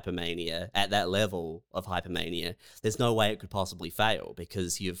of hypomania, at that level of hypomania, there's no way it could possibly fail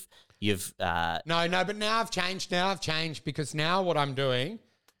because you've no, but now I've changed because now what I'm doing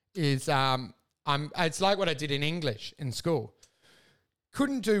is it's like what I did in English in school.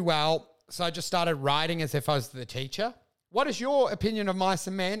 Couldn't do well, so I just started writing as if I was the teacher. What is your opinion of Mice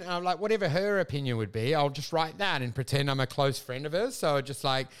and Men? And I'm like, whatever her opinion would be, I'll just write that and pretend I'm a close friend of hers. So just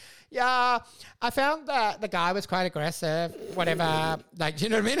like, yeah, I found that the guy was quite aggressive, whatever. Like, you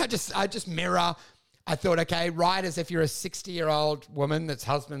know what I mean? I just mirror. I thought, okay, write as if you're a 60-year-old woman that's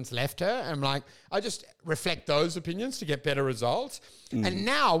husband's left her. I'm like, I just reflect those opinions to get better results. And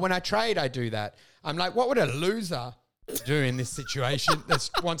now when I trade, I do that. I'm like, what would a loser do in this situation that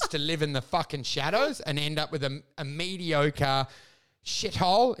wants to live in the fucking shadows and end up with a mediocre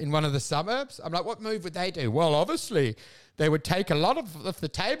shithole in one of the suburbs? I'm like, what move would they do? Well, obviously, they would take a lot of the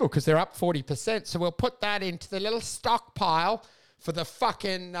table because they're up 40%. So we'll put that into the little stockpile for the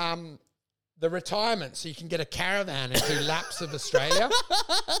fucking the retirement, so you can get a caravan and do laps of Australia.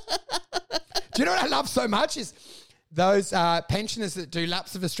 Do you know what I love so much is those pensioners that do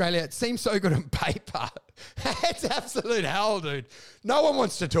laps of Australia. It seems so good on paper. It's absolute hell, dude. No one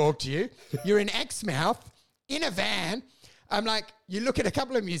wants to talk to you. You're in Exmouth in a van. I'm like, you look at a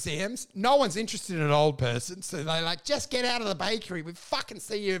couple of museums, no one's interested in an old person. So they're like, just get out of the bakery. We fucking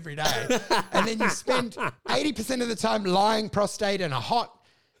see you every day. And then you spend 80% of the time lying prostate in a hot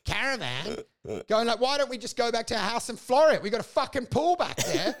caravan going like, why don't we just go back to our house and floor it? We got a fucking pool back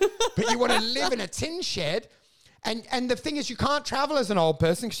there, but you want to live in a tin shed. And the thing is, you can't travel as an old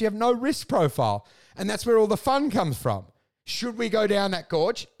person because you have no risk profile. And that's where all the fun comes from. Should we go down that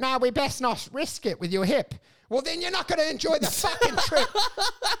gorge? No, we best not risk it with your hip. Well, then you're not going to enjoy the fucking trip.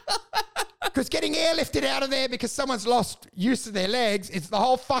 Because getting airlifted out of there because someone's lost use of their legs is the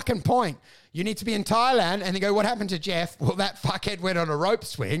whole fucking point. You need to be in Thailand and they go, what happened to Jeff? Well, that fuckhead went on a rope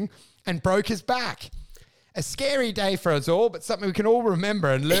swing and broke his back. A scary day for us all, but something we can all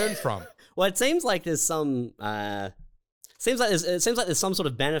remember and learn from. Well, it seems like there's some seems like there's some sort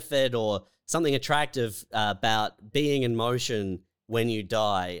of benefit or something attractive about being in motion when you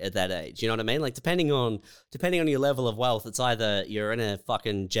die at that age. You know what I mean? Like depending on your level of wealth, it's either you're in a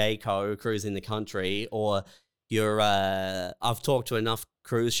fucking Jayco cruising the country, or you're I've talked to enough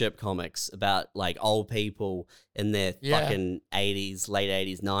cruise ship comics about like old people in their fucking 80s, late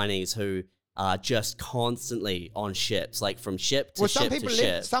 80s, 90s who are just constantly on ships, like from ship to ship to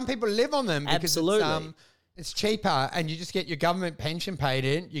ship. Some people live on them because Absolutely. it's cheaper and you just get your government pension paid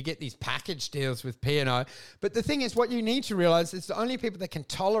in. You get these package deals with P&O. But the thing is, what you need to realize is the only people that can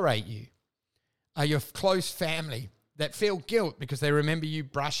tolerate you are your close family that feel guilt because they remember you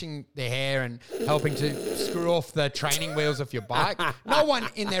brushing their hair and helping to screw off the training wheels of your bike. No one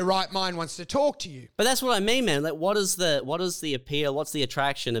in their right mind wants to talk to you. But that's what I mean, man. Like, what is the appeal? What's the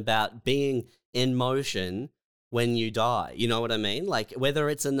attraction about being in motion when you die? You know what I mean? Like, whether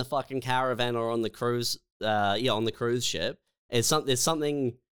it's in the fucking caravan or on the cruise, on the cruise ship, there's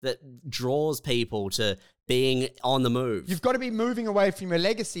something that draws people to being on the move. You've got to be moving away from your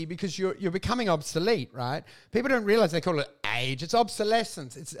legacy because you're becoming obsolete, right? People don't realize they call it age. It's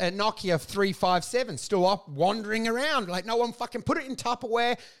obsolescence. It's a Nokia 357 still up wandering around. Like, no one fucking put it in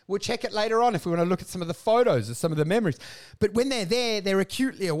Tupperware. We'll check it later on if we want to look at some of the photos or some of the memories. But when they're there, they're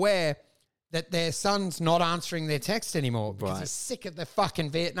acutely aware that their son's not answering their text anymore because he's sick of the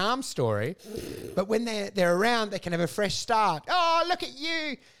fucking Vietnam story. But when they're around, they can have a fresh start. Oh, look at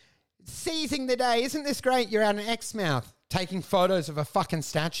you seizing the day. Isn't this great? You're out in Exmouth taking photos of a fucking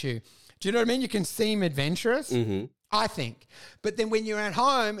statue. Do you know what I mean? You can seem adventurous, I think. But then when you're at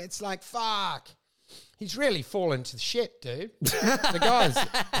home, it's like, fuck, he's really fallen to shit, dude. The guy's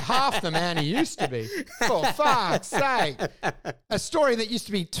half the man he used to be. For fuck's sake. A story that used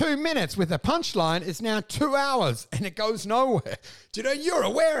to be 2 minutes with a punchline is now 2 hours and it goes nowhere. Do you know, you're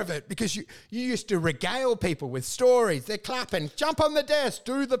aware of it because you used to regale people with stories. They're clapping, jump on the desk,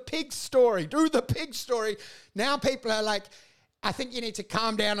 do the pig story. Now people are like, I think you need to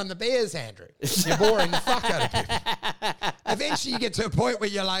calm down on the beers, Andrew. You're boring the fuck out of people. Eventually you get to a point where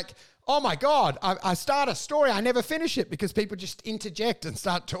you're like, oh my God, I start a story, I never finish it because people just interject and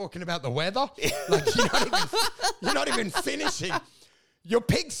start talking about the weather. Like you're not even finishing. Your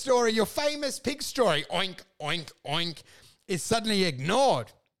pig story, your famous pig story, oink, oink, oink, is suddenly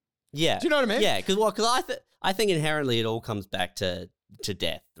ignored. Yeah. Do you know what I mean? Yeah, because I think inherently it all comes back to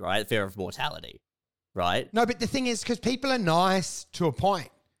death, right? Fear of mortality, right? No, but the thing is, because people are nice to a point.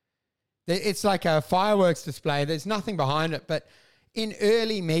 It's like a fireworks display. There's nothing behind it, but in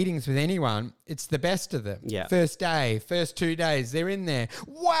early meetings with anyone, it's the best of them. Yeah. First day, first 2 days, they're in there.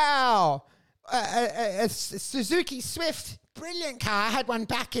 Wow. A Suzuki Swift, brilliant car. I had one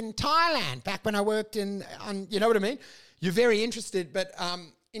back in Thailand, back when I worked you know what I mean? You're very interested, but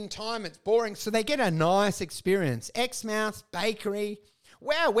in time it's boring. So they get a nice experience. Exmouth, bakery.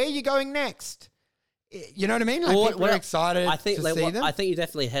 Wow, where are you going next? You know what I mean? Like people are excited to see them. I think you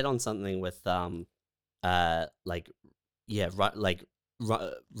definitely hit on something with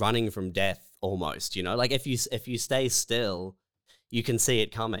running from death almost, you know? Like if you stay still, you can see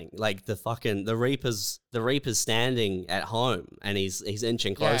it coming. Like the Reaper's standing at home and he's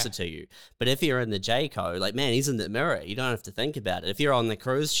inching closer to you. But if you're in the Jayco, like, man, he's in the mirror. You don't have to think about it. If you're on the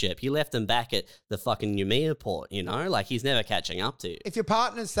cruise ship, you left him back at the fucking Noumea port, you know? Like, he's never catching up to you. If your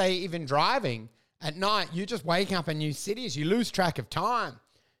partner's, say, even driving at night, you're just waking up in new cities, you lose track of time.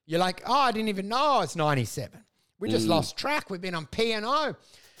 You're like, oh, I didn't even know it's 97. We just lost track. We've been on P&O.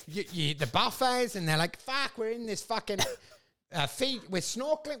 The buffets, and they're like, fuck, we're in this fucking... we're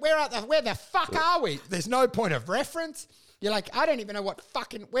snorkeling. Where the fuck are we? There's no point of reference. You're like, I don't even know what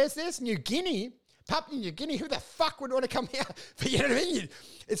fucking. Where's this? New Guinea, Papua New Guinea. Who the fuck would want to come here? But you know what I mean?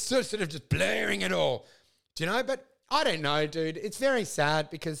 It's sort of just blurring it all. Do you know? But I don't know, dude. It's very sad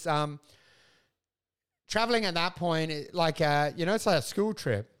because traveling at that point, it's like a school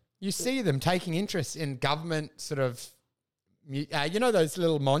trip. You see them taking interest in government sort of, those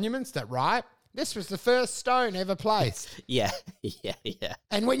little monuments that write. This was the first stone ever placed. Yeah.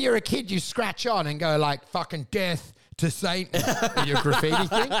 And when you're a kid, you scratch on and go like fucking death to Satan with your graffiti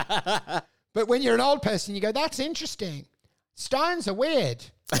thing. But when you're an old person, you go, that's interesting. Stones are weird.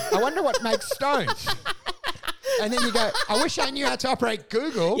 I wonder what makes stones. And then you go, I wish I knew how to operate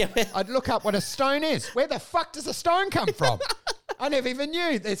Google. Yeah. I'd look up what a stone is. Where the fuck does a stone come from? I never even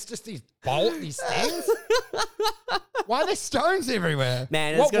knew. There's just these things. Why are there stones everywhere?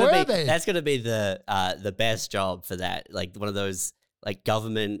 Man, that's gonna be the best job for that. Like one of those like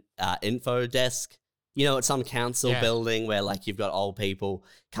government info desk. You know, at some council building where like you've got old people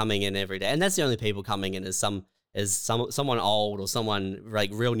coming in every day, and that's the only people coming in is someone old or someone like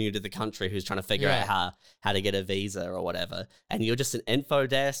real new to the country who's trying to figure out how to get a visa or whatever. And you're just an info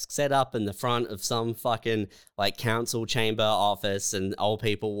desk set up in the front of some fucking like council chamber office, and old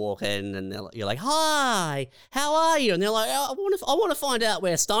people walk in and you're like, hi, how are you? And they're like, I want to find out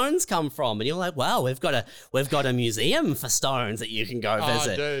where stones come from. And you're like, wow, we've got a museum for stones that you can go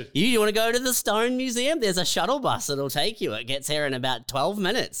visit. Dude. You want to go to the Stone Museum? There's a shuttle bus that'll take you. It gets here in about 12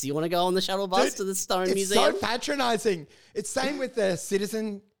 minutes. You want to go on the shuttle bus to the Stone Museum? So patronizing. It's same with the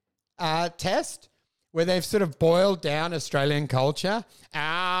citizen test, where they've sort of boiled down Australian culture.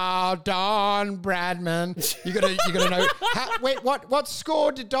 Oh, Don Bradman. You gotta know. What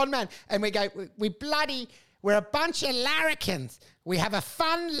score did Don Man? And we go, we're a bunch of larrikins. We have a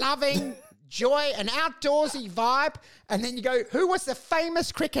fun-loving joy, an outdoorsy vibe. And then you go, who was the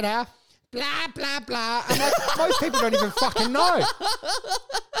famous cricketer? Blah, blah, blah. And like, most people don't even fucking know.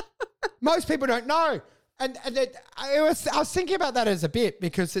 Most people don't know. And I was thinking about that as a bit,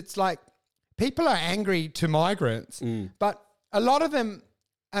 because it's like people are angry to migrants, but a lot of them,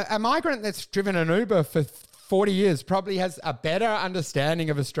 a migrant that's driven an Uber for 40 years probably has a better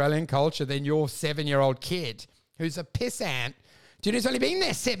understanding of Australian culture than your 7-year-old kid who's a pissant. Dude, who's only been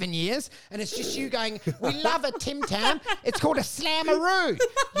there 7 years, and it's just you going, we love a Tim Tam. It's called a slammaroo.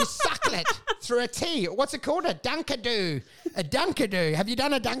 You suckle it through a tea. What's it called? A dunkadoo. A dunkadoo. Have you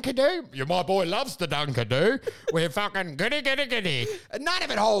done a dunkadoo? Yeah, my boy loves the dunkadoo. We're fucking goody. None of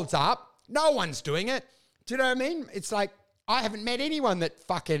it holds up. No one's doing it. Do you know what I mean? It's like, I haven't met anyone that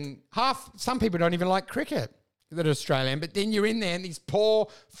some people don't even like cricket that are Australian, but then you're in there and these poor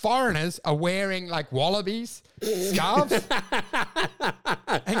foreigners are wearing like wallabies scarves and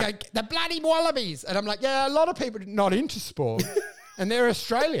go, the bloody wallabies. And I'm like, yeah, a lot of people are not into sport and they're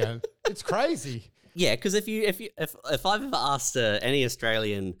Australian. It's crazy. Yeah, because if I've ever asked any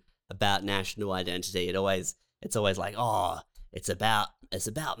Australian about national identity, it's always like, oh, it's about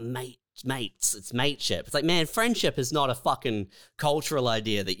mates, it's mateship. It's like, man, friendship is not a fucking cultural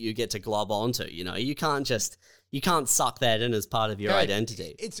idea that you get to glob onto. You know, you can't suck that in as part of your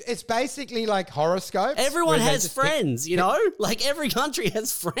identity. It's basically like horoscopes. Everyone has friends, you know? Like every country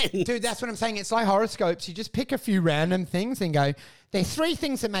has friends. Dude, that's what I'm saying. It's like horoscopes. You just pick a few random things and go, there are 3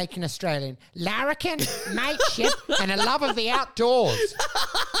 things that make an Australian: larrikin, mateship, and a love of the outdoors.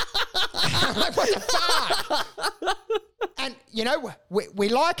 I'm like, what the fuck? And, you know, we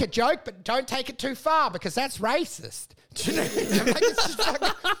like a joke, but don't take it too far because that's racist. Do you know what I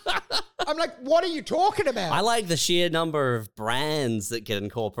mean? I'm like, what are you talking about? I like the sheer number of brands that get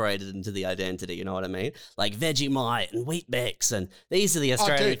incorporated into the identity, you know what I mean? Like Vegemite and Weet-Bix, and these are the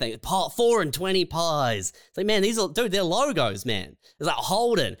Australian things. 4 and 20 pies. It's like, man, they're logos, man. It's like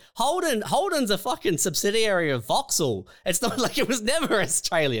Holden. Holden's a fucking subsidiary of Vauxhall. It's not like it was never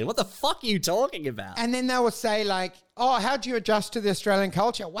Australian. What the fuck are you talking about? And then they will say like, oh, how'd you adjust to the Australian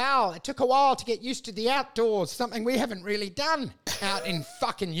culture? Wow, it took a while to get used to the outdoors, something we haven't really done out in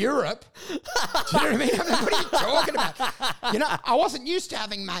fucking Europe. Do you know what I mean? What are you talking about? You know, I wasn't used to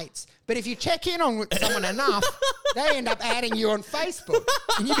having mates, but if you check in on someone enough, they end up adding you on Facebook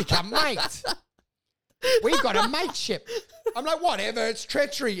and you become mates. We've got a mateship. I'm like, whatever. It's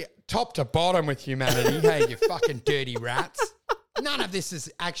treachery top to bottom with humanity. Hey, you fucking dirty rats. None of this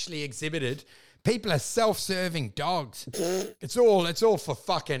is actually exhibited. People are self-serving dogs. It's all for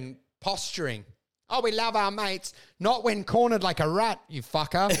fucking posturing. Oh, we love our mates. Not when cornered like a rat, you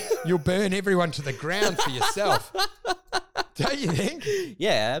fucker. You'll burn everyone to the ground for yourself. Don't you think?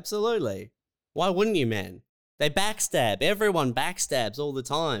 Yeah, absolutely. Why wouldn't you, man? They backstab. Everyone backstabs all the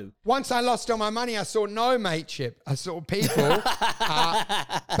time. Once I lost all my money, I saw no mateship. I saw people.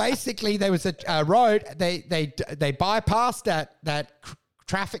 Basically, there was a road. They bypassed that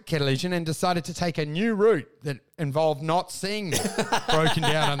traffic collision and decided to take a new route that involved not seeing me broken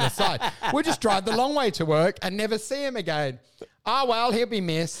down on the side. We'll just drive the long way to work and never see him again. Oh, well, he'll be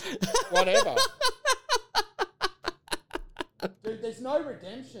missed. Whatever. Dude, there's no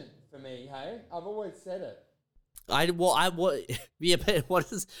redemption for me, hey? I've always said it. Yeah, but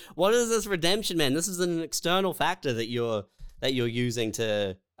what is this redemption, man? This is an external factor that you're using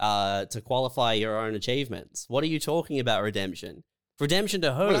to qualify your own achievements. What are you talking about redemption? Redemption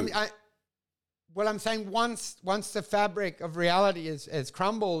to who? Well, I'm saying once the fabric of reality has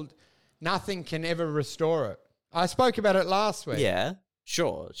crumbled, nothing can ever restore it. I spoke about it last week. Yeah,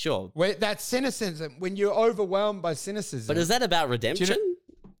 sure. Where that cynicism, when you're overwhelmed by cynicism. But is that about redemption?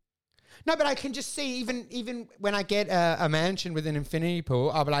 No, but I can just see, even when I get a mansion with an infinity pool,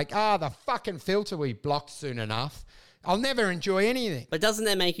 I'll be like, the fucking filter we blocked soon enough. I'll never enjoy anything. But doesn't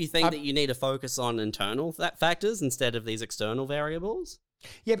that make you think that you need to focus on internal factors instead of these external variables?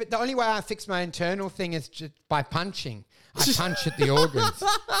 Yeah, but the only way I fix my internal thing is just by punching. I punch at the organs.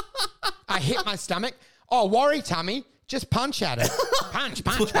 I hit my stomach. Oh, worry tummy. Just punch at it. Punch.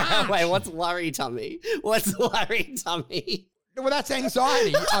 Wait, what's worry tummy? What's worry tummy? Well, that's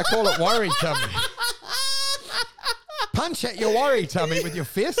anxiety. I call it worry tummy. Punch at your worry tummy with your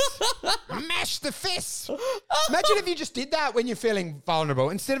fists. Mash the fists. Imagine if you just did that when you're feeling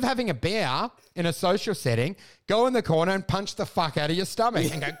vulnerable. Instead of having a beer in a social setting, go in the corner and punch the fuck out of your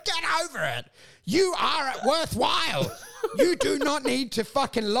stomach and go, get over it. You are worthwhile. You do not need to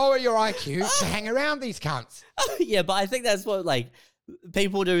fucking lower your IQ to hang around these cunts. Yeah, but I think that's what, like,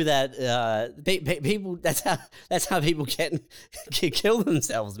 people do that. People. That's how people kill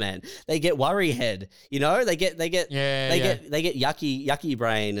themselves, man. They get worry head. You know, they get yucky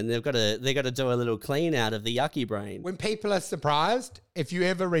brain, and they've got to do a little clean out of the yucky brain. When people are surprised, if you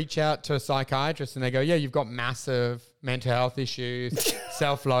ever reach out to a psychiatrist and they go, "Yeah, you've got massive mental health issues,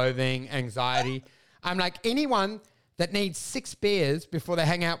 self-loathing, anxiety," I'm like, anyone that needs 6 beers before they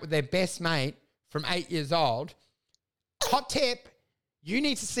hang out with their best mate from 8 years old. Hot tip. You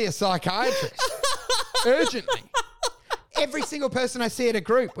need to see a psychiatrist urgently. Every single person I see at a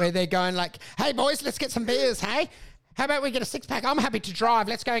group where they're going like, hey, boys, let's get some beers, hey? How about we get a 6-pack? I'm happy to drive.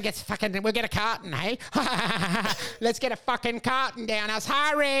 Let's go and we'll get a carton, hey? Let's get a fucking carton down us.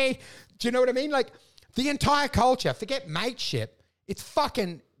 Hurry. Do you know what I mean? Like the entire culture, forget mateship. It's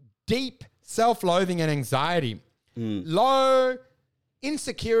fucking deep self-loathing and anxiety. Low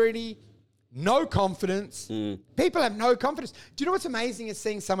insecurity, no confidence. People have no confidence. Do you know what's amazing is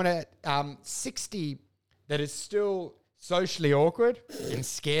seeing someone at 60 that is still socially awkward and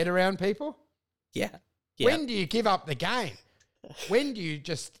scared around people? Yeah. When do you give up the game? When do you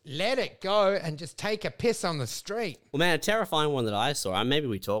just let it go and just take a piss on the street? Well, man, a terrifying one that I saw, maybe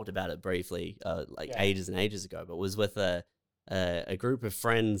we talked about it briefly ages and ages ago, but was with a group of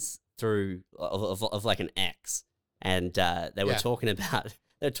friends of like an ex. And they were talking about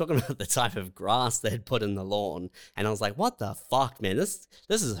the type of grass they'd put in the lawn, and I was like, "What the fuck, man? This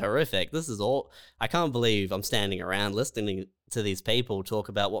is horrific. This is all. I can't believe I'm standing around listening to these people talk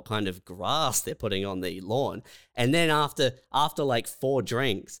about what kind of grass they're putting on the lawn." And then after like 4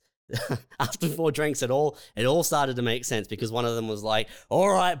 drinks, it all started to make sense, because one of them was like,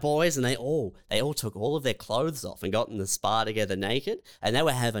 "All right, boys," and they all took all of their clothes off and got in the spa together naked, and they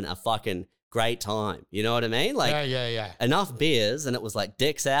were having a fucking great time. You know what I mean? Like, yeah. Enough beers, and it was like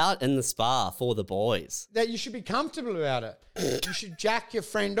dicks out in the spa for the boys. That you should be comfortable about it. You should jack your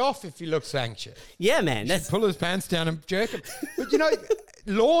friend off if he looks anxious. Yeah, man. Pull his pants down and jerk him. But you know,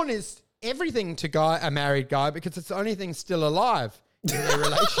 lawn is everything to a married guy, because it's the only thing still alive in their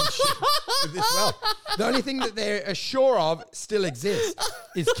relationship with this wealth. The only thing that they're sure of still exists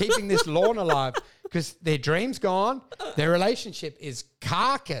is keeping this lawn alive, because their dream's gone. Their relationship is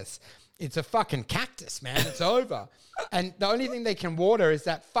carcass. It's a fucking cactus, man. It's over. And the only thing they can water is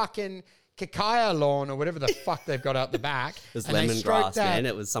that fucking cacao lawn or whatever the fuck they've got out the back. It was lemongrass, man.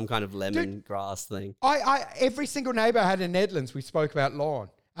 It was some kind of lemongrass thing. Every single neighbor I had in Nedlands, we spoke about lawn.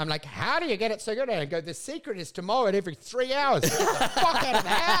 I'm like, how do you get it so good? And I go, the secret is to mow it every 3 hours. Get the fuck out of the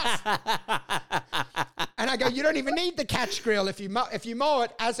house. I go, you don't even need the catch grill if you mow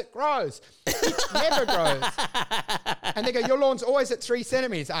it as it grows. It never grows. And they go, your lawn's always at 3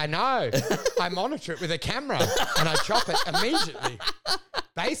 centimeters. I know. I monitor it with a camera and I chop it immediately.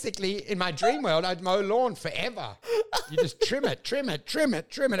 Basically, in my dream world, I'd mow lawn forever. You just trim it,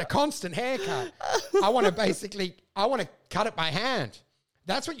 a constant haircut. I want to cut it by hand.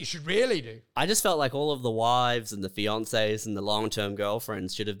 That's what you should really do. I just felt like all of the wives and the fiancés and the long-term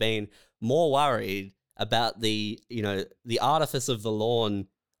girlfriends should have been more worried about the artifice of the lawn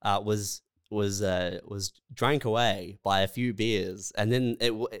was drank away by a few beers, and then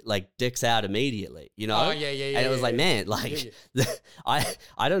it like dicks out immediately, you know? Oh, yeah. And it was like, man, like,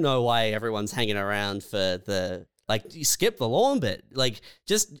 I don't know why everyone's hanging around for the, like, you skip the lawn bit. Like,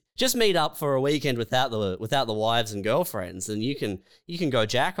 just meet up for a weekend without the wives and girlfriends, and you can go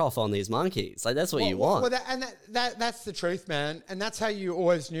jack off on these monkeys. Like, that's what you want. Well, that's the truth, man. And that's how you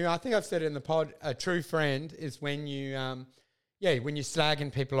always knew. I think I've said it in the pod. A true friend is when you, when you're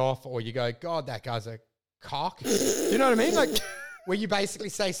slagging people off, or you go, God, that guy's a cock. You know what I mean? Like, where you basically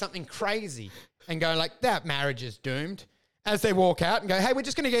say something crazy and go like, that marriage is doomed. As they walk out and go, hey, we're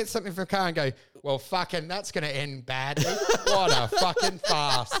just going to get something from a car, and go, well, fucking, that's going to end badly. What a fucking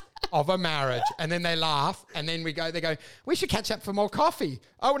farce of a marriage. And then they laugh, and then they go, we should catch up for more coffee.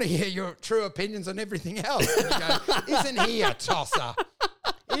 I want to hear your true opinions on everything else. And you go, isn't he a tosser?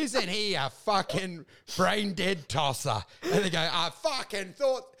 Isn't he a fucking brain dead tosser? And they go, I fucking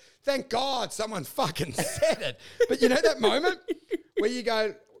thought, thank God someone fucking said it. But you know that moment where you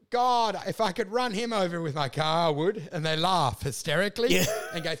go, God, if I could run him over with my car, I would. And they laugh hysterically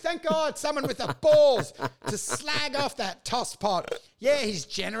and go, thank God, someone with the balls to slag off that toss pot. Yeah, he's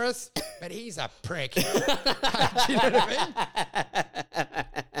generous, but he's a prick. Do you know what I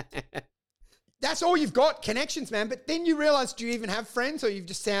mean? That's all you've got, connections, man. But then you realize, do you even have friends, or you've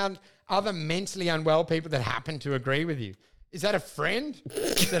just found other mentally unwell people that happen to agree with you? Is that a friend?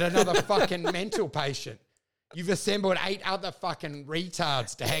 Is that another fucking mental patient? You've assembled 8 other fucking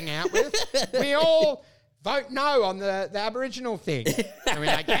retards to hang out with. We all vote no on the Aboriginal thing. And we're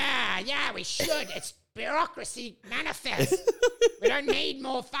like, yeah, we should. It's bureaucracy manifest. We don't need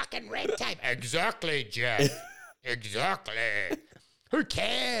more fucking red tape. Exactly, Jeff. Exactly. Who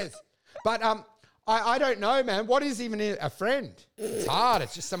cares? But I don't know, man. What is even a friend? It's hard.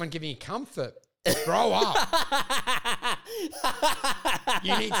 It's just someone giving you comfort. Grow up.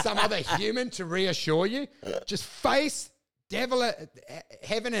 You need some other human to reassure you. Just face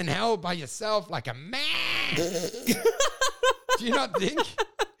heaven and hell by yourself like a man. Do you not think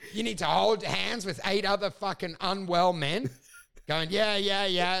you need to hold hands with 8 other fucking unwell men going, yeah,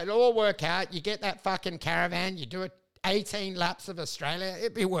 it'll all work out. You get that fucking caravan, you do it 18 laps of Australia,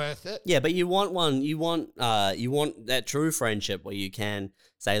 it'd be worth it. Yeah, but you want that true friendship where you can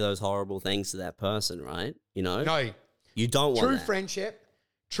say those horrible things to that person, right? You know? No. You don't want that.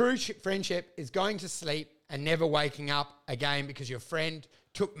 True friendship is going to sleep and never waking up again because your friend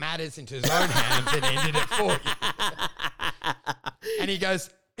took matters into his own hands and ended it for you. And he goes,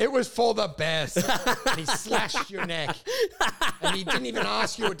 it was for the best. And he slashed your neck. And he didn't even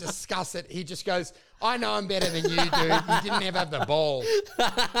ask you or discuss it. He just goes, I know I'm better than you, dude. You didn't ever have the balls.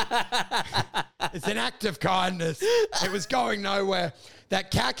 It's an act of kindness. It was going nowhere. That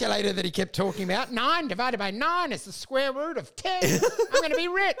calculator that he kept talking about, 9 divided by 9 is the square root of 10. I'm going to be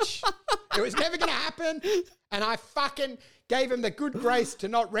rich. It was never going to happen. And I fucking gave him the good grace to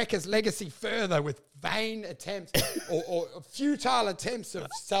not wreck his legacy further with vain attempts or futile attempts of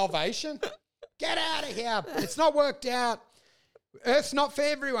salvation. Get out of here. It's not worked out. Earth's not for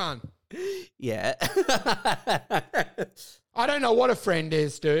everyone. Yeah. I don't know what a friend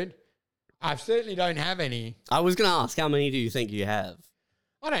is, dude. I certainly don't have any. I was going to ask, how many do you think you have?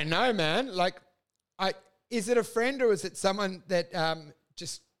 I don't know, man. Like, is it a friend, or is it someone that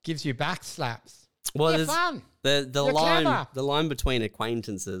just gives you back slaps? Well, They're fun. The line between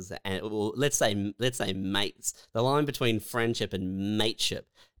acquaintances and, well, let's say mates, the line between friendship and mateship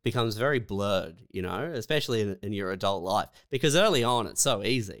becomes very blurred, you know, especially in your adult life, because early on it's so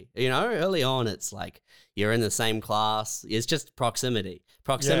easy, you know. Early on it's like you're in the same class. It's just proximity.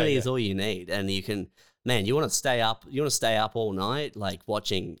 Proximity is all you need, and you can. Man, you want to stay up all night, like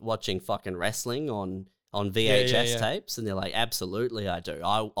watching fucking wrestling on VHS tapes, and they're like, absolutely, I do.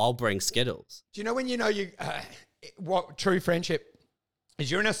 I'll bring Skittles. Do you know when you know what true friendship is?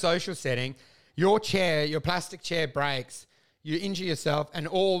 You're in a social setting, your plastic chair breaks, you injure yourself, and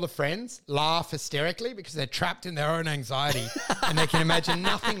all the friends laugh hysterically because they're trapped in their own anxiety and they can imagine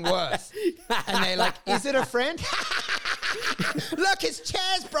nothing worse. And they're like, is it a friend? Look, his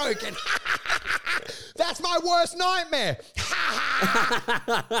chair's broken. That's my worst nightmare.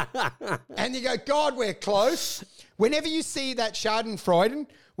 And you go, God, we're close. Whenever you see that Schadenfreude,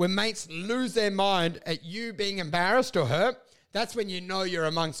 when mates lose their mind at you being embarrassed or hurt, that's when you know you're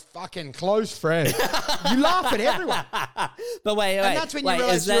amongst fucking close friends. You laugh at everyone. But wait. And that's when you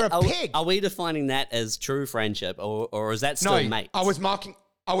realise you're a pig. Are we defining that as true friendship, or is that still mates? I was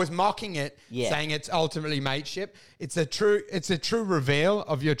mocking it, saying it's ultimately mateship. It's a true reveal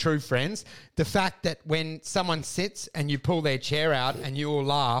of your true friends. The fact that when someone sits and you pull their chair out and you all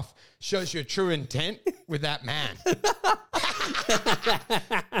laugh shows your true intent with that man.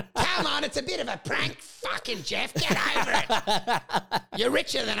 Come on, it's a bit of a prank, fucking Jeff. Get over it. You're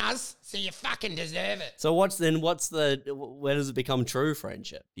richer than us, so you fucking deserve it. So where does it become true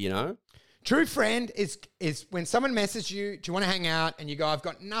friendship, you know? True friend is when someone messages you, do you want to hang out? And you go, I've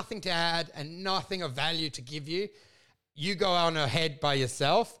got nothing to add and nothing of value to give you. You go on ahead by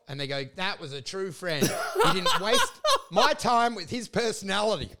yourself and they go, that was a true friend. He didn't waste my time with his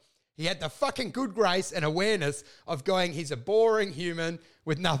personality. He had the fucking good grace and awareness of going, he's a boring human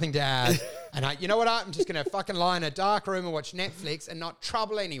with nothing to add. And you know what? I'm just going to fucking lie in a dark room and watch Netflix and not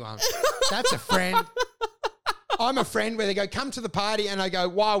trouble anyone. That's a friend. I'm a friend where they go, come to the party. And I go,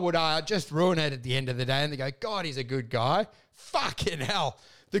 why would I? I'd just ruin it at the end of the day. And they go, God, he's a good guy. Fucking hell.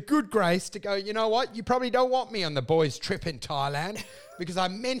 The good grace to go, you know what? You probably don't want me on the boys' trip in Thailand because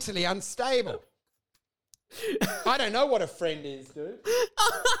I'm mentally unstable. I don't know what a friend is, dude.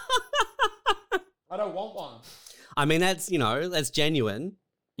 I don't want one. I mean, that's genuine.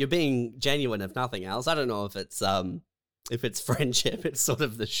 You're being genuine, if nothing else. I don't know if it's friendship. It's sort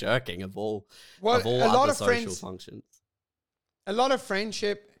of the shirking of all other social functions. A lot of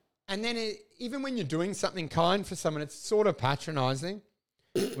friendship, and then even when you're doing something kind for someone, it's sort of patronizing.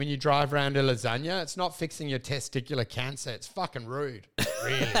 When you drive around a lasagna, it's not fixing your testicular cancer. It's fucking rude,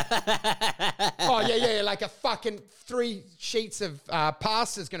 really. Oh, yeah, like a fucking 3 sheets of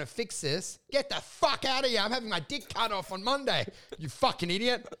pasta is going to fix this. Get the fuck out of here. I'm having my dick cut off on Monday, you fucking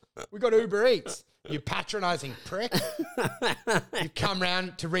idiot. We got Uber Eats, you patronizing prick. You come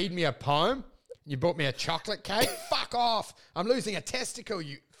round to read me a poem. You bought me a chocolate cake. Fuck off. I'm losing a testicle,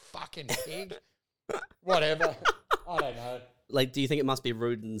 you fucking pig. Whatever. I don't know. Like, do you think it must be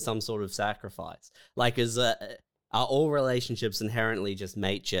rooted in some sort of sacrifice? Like, are all relationships inherently just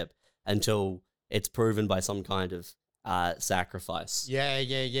mateship until it's proven by some kind of sacrifice? Yeah.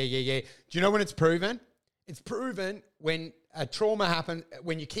 Do you know when it's proven? It's proven when a trauma happens,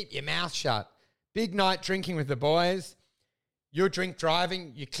 when you keep your mouth shut. Big night drinking with the boys, you're drink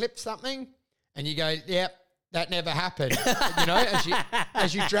driving, you clip something, and you go, yep, that never happened. You know,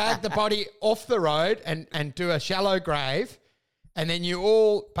 as you drag the body off the road and do a shallow grave, and then you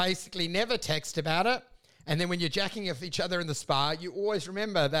all basically never text about it. And then when you're jacking off each other in the spa, you always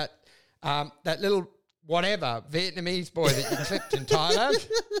remember that that little whatever Vietnamese boy that you clipped in Thailand.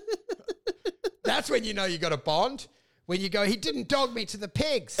 That's when you know you got a bond. When you go, he didn't dog me to the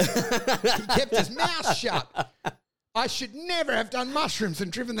pigs. He kept his mouth shut. I should never have done mushrooms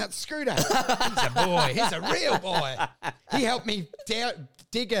and driven that scooter. He's a boy. He's a real boy. He helped me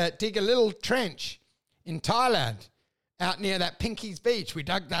dig a little trench in Thailand. Out near that Pinky's Beach. We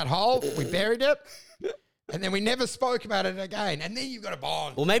dug that hole, we buried it, and then we never spoke about it again. And then you've got a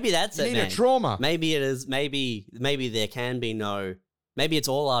bond. Well, maybe that's you it, need man. a trauma. Maybe it is, maybe there can be no, maybe it's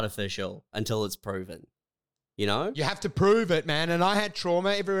all artificial until it's proven, you know? You have to prove it, man. And I had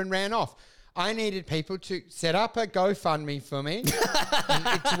trauma, everyone ran off. I needed people to set up a GoFundMe for me and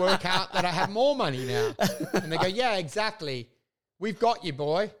it to work out that I have more money now. And they go, yeah, exactly. We've got you,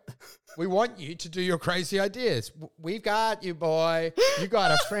 boy. We want you to do your crazy ideas. We've got you, boy. You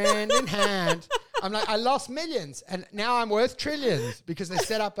got a friend in hand. I'm like, I lost millions and now I'm worth trillions because they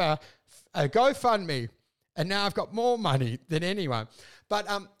set up a GoFundMe and now I've got more money than anyone. But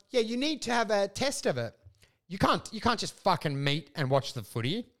yeah, you need to have a test of it. You can't just fucking meet and watch the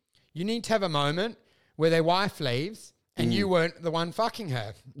footy. You need to have a moment where their wife leaves and you weren't the one fucking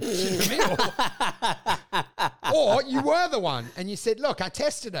her. Or you were the one and you said, look, I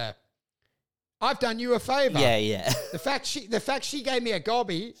tested her. I've done you a favour. Yeah. The fact she gave me a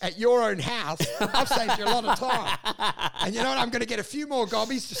gobby at your own house, I've saved you a lot of time. And you know what? I'm going to get a few more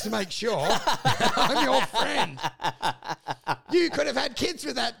gobbies just to make sure I'm your friend. You could have had kids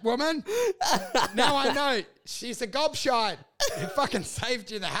with that woman. Now I know she's a gobshite. It fucking saved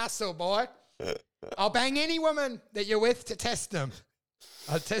you the hassle, boy. I'll bang any woman that you're with to test them.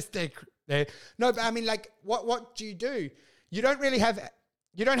 I'll test their no, but I mean, like, what do? You don't really have.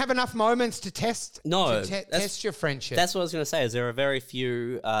 You don't have enough moments to test. No, test your friendship. That's what I was going to say. Is there are very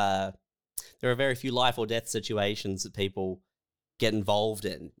few life or death situations that people get involved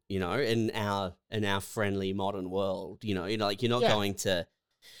in, you know, in our friendly modern world. You know, like you're not going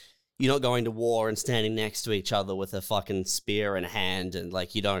to war and standing next to each other with a fucking spear in hand, and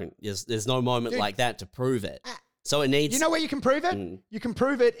like there's no moment like that to prove it. So it needs. You know where you can prove it? You can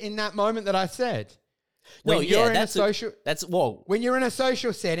prove it in that moment that I said. When when you're in a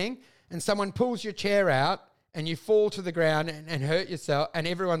social setting and someone pulls your chair out and you fall to the ground and hurt yourself and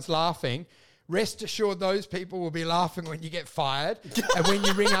everyone's laughing, rest assured those people will be laughing when you get fired. And when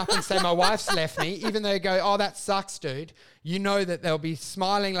you ring up and say, my wife's left me, even though you go, oh, that sucks, dude, you know that they'll be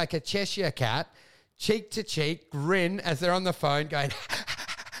smiling like a Cheshire cat, cheek to cheek, grin as they're on the phone going,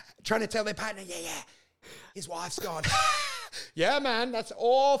 trying to tell their partner, yeah, his wife's gone. Yeah, man, that's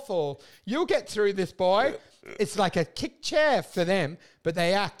awful. You'll get through this, boy. It's like a kick chair for them, but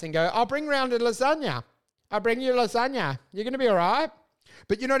they act and go, I'll bring round a lasagna. I'll bring you lasagna. You're going to be all right.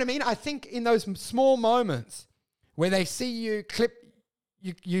 But you know what I mean? I think in those small moments where they see you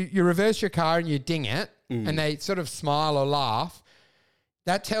you reverse your car and you ding it, and they sort of smile or laugh,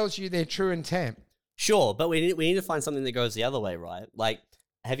 that tells you their true intent. Sure, but we need to find something that goes the other way, right? Like,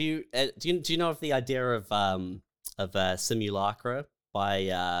 have you do you know of the idea of simulacra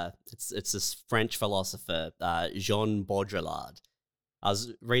by it's this French philosopher Jean Baudrillard? I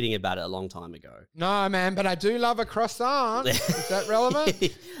was reading about it a long time ago. No, man, but I do love a croissant. Is that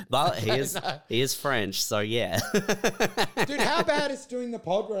relevant? Well, he is French, so yeah. Dude, how bad is doing the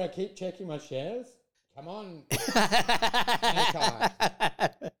pod where I keep checking my shares? Come on, Snake Eye.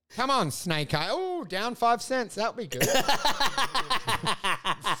 Come on, Snake Eye. Oh, down 5 cents. That'll be good.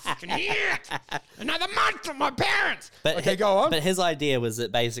 Fucking idiot. Another month from my parents. But okay, go on. But his idea was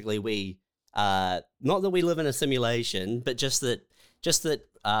that basically we, not that we live in a simulation, but just that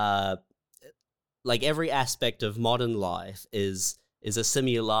like every aspect of modern life is a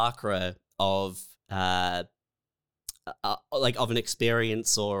simulacra of like of an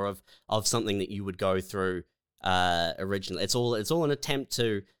experience or of something that you would go through originally. It's all an attempt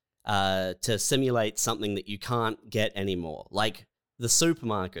to simulate something that you can't get anymore. Like the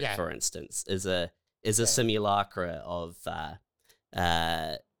supermarket, for instance, is a simulacra of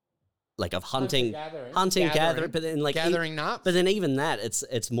like of hunting, gathering, but then like gathering nuts. But then even that,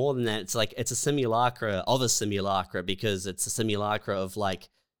 it's more than that. It's like it's a simulacra of a simulacra because it's a simulacra of like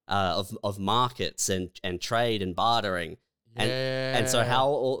of markets and trade and bartering. And so how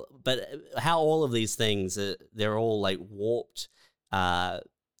all of these things they're all like warped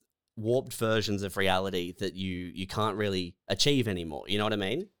versions of reality that you can't really achieve anymore. You know what I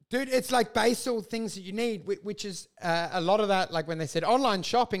mean? Dude, it's like basal things that you need, which is a lot of that, like when they said online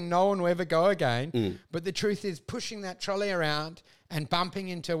shopping, no one will ever go again. But the truth is pushing that trolley around and bumping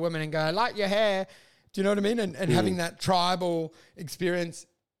into a woman and go, I like your hair. Do you know what I mean? And having that tribal experience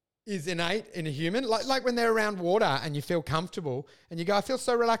is innate in a human. Like when they're around water and you feel comfortable and you go, I feel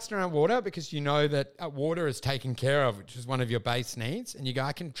so relaxed around water because you know that water is taken care of, which is one of your base needs. And you go,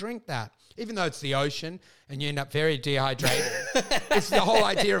 I can drink that. Even though it's the ocean and you end up very dehydrated. It's the whole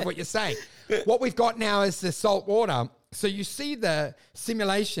idea of what you're saying. What we've got now is the salt water. So you see the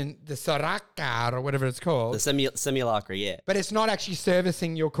simulation, the Soraka or whatever it's called. The simulacra, yeah. But it's not actually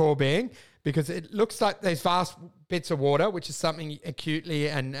servicing your core being because it looks like there's vast bits of water, which is something acutely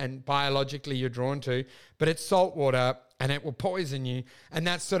and biologically you're drawn to. But it's salt water and it will poison you. And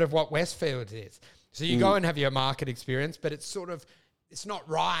that's sort of what Westfield is. So you go and have your market experience, but it's sort of... It's not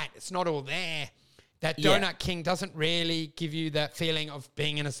right. It's not all there. That Donut King doesn't really give you that feeling of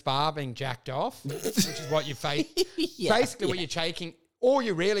being in a spa, being jacked off, which is what you face. Basically, what you're chasing, all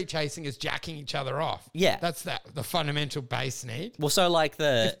you're really chasing is jacking each other off. Yeah. That's the fundamental base need. Well, so like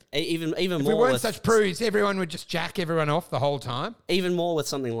even if more... we weren't such prudes, everyone would just jack everyone off the whole time. Even more with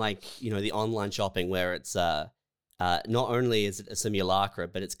something like, the online shopping where it's... not only is it a simulacra,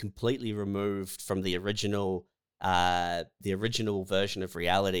 but it's completely removed from the original version of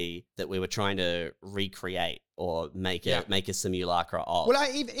reality that we were trying to recreate or make a simulacra of. Well,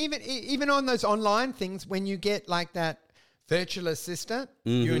 even on those online things, when you get like that virtual assistant,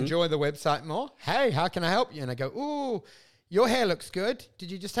 you enjoy the website more. Hey, how can I help you? And I go, ooh, your hair looks good.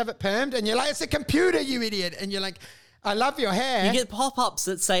 Did you just have it permed? And you're like, it's a computer, you idiot. And you're like, I love your hair. You get pop-ups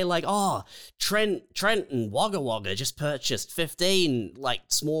that say like, oh, Trent and Wagga Wagga just purchased 15 like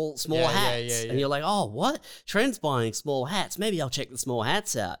small hats. And you're like, oh, what? Trent's buying small hats. Maybe I'll check the small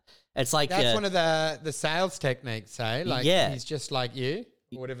hats out. It's like... That's one of the sales techniques, eh? Like, he's just like you,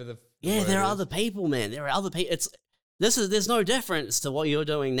 or whatever the... Yeah, there are other people, man. There are other people. There's no difference to what you're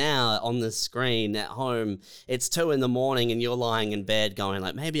doing now on the screen at home. It's 2 a.m. and you're lying in bed going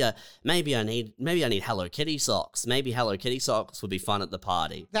like, maybe I need Hello Kitty socks. Maybe Hello Kitty socks would be fun at the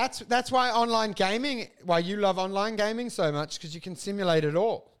party. That's why why you love online gaming so much, because you can simulate it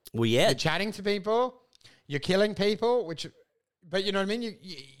all. Well, yeah. You're chatting to people, you're killing people, but you know what I mean?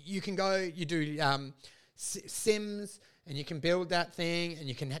 You can go, you do Sims, and you can build that thing, and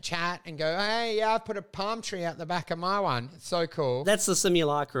you can chat and go, hey, yeah, I've put a palm tree out the back of my one. It's so cool. That's the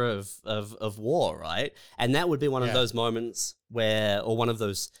simulacra of war, right? And that would be one of those moments or one of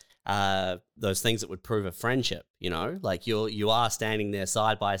those things that would prove a friendship, you know? Like you are standing there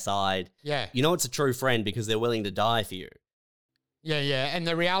side by side. Yeah. You know it's a true friend because they're willing to die for you. Yeah. And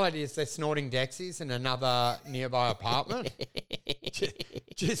the reality is they're snorting Dexies in another nearby apartment.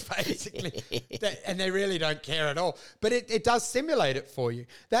 just basically. And they really don't care at all. But it does simulate it for you.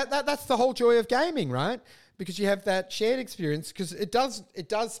 That's the whole joy of gaming, right? Because you have that shared experience, because it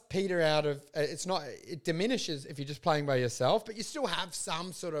does peter out of, it diminishes if you're just playing by yourself, but you still have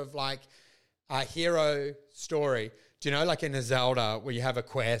some sort of like a hero story. Do you know, like in a Zelda where you have a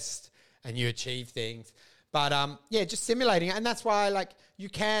quest and you achieve things. But just simulating it. And that's why you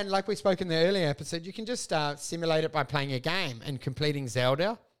can, like we spoke in the earlier episode, you can just simulate it by playing a game and completing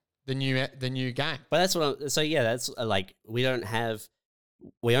Zelda, the new game. But that's that's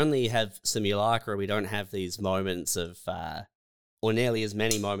we only have simulacra. We don't have these moments of, or nearly as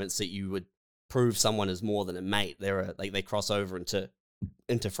many moments that you would prove someone is more than a mate. They cross over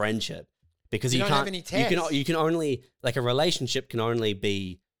into friendship, because you don't can't have any tests. You can only, like, a relationship can only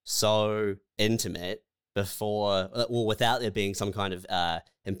be so intimate without there being some kind of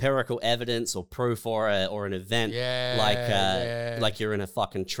empirical evidence or proof or an event, like you're in a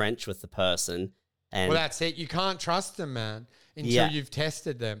fucking trench with the person. And well, that's it. You can't trust them, man, until you've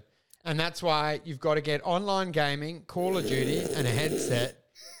tested them. And that's why you've got to get online gaming, Call of Duty, and a headset.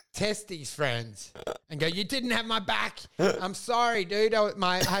 Test these friends and go, you didn't have my back. I'm sorry, dude.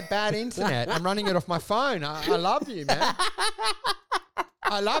 I had bad internet. I'm running it off my phone. I love you, man.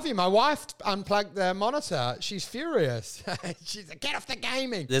 I love you. My wife unplugged the monitor. She's furious. She's like, get off the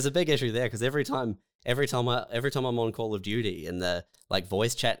gaming. There's a big issue there, because every time I'm on Call of Duty and the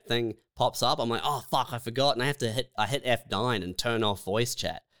voice chat thing pops up, I'm like, oh fuck, I forgot, and I hit F9 and turn off voice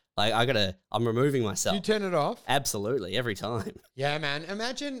chat. I'm removing myself. You turn it off? Absolutely, every time. Yeah, man.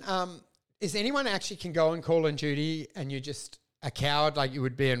 Imagine, is anyone actually can go on Call of Duty and you're just a coward like you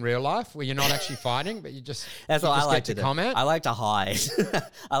would be in real life, where you're not actually fighting, but you just that's what I like to comment. I like to hide.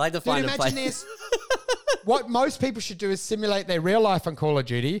 I like to find a place. Imagine this. What most people should do is simulate their real life on Call of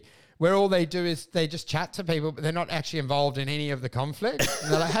Duty, where all they do is they just chat to people, but they're not actually involved in any of the conflict.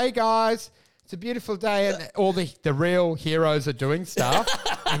 And they're like, hey guys, it's a beautiful day, and all the real heroes are doing stuff,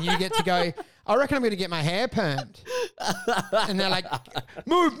 and you get to go, I reckon I'm going to get my hair permed. And they're like,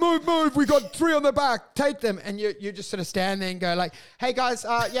 move, we got 3 on the back, take them. And you just sort of stand there and go like, hey guys,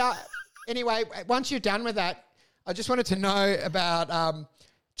 anyway, once you're done with that, I just wanted to know about,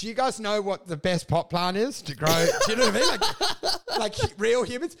 do you guys know what the best pot plant is to grow? Do you know what I mean? Like real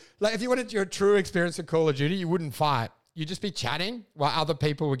humans. Like if you wanted your true experience of Call of Duty, you wouldn't fight. You'd just be chatting while other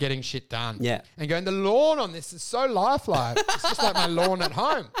people were getting shit done. Yeah. And going, the lawn on this is so lifelike. It's just like my lawn at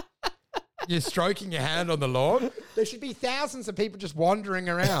home. You're stroking your hand on the lawn. There should be thousands of people just wandering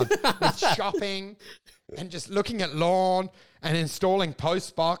around with shopping and just looking at lawn and installing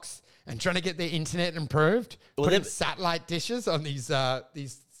Postbox and trying to get their internet improved. Putting satellite dishes on these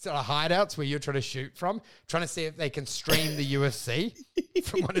sort of hideouts where you're trying to shoot from, trying to see if they can stream the UFC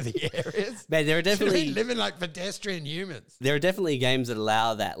from one of the areas. Man, there are definitely living like pedestrian humans. There are definitely games that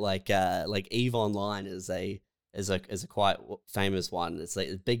allow that, like EVE Online is a quite famous one. It's like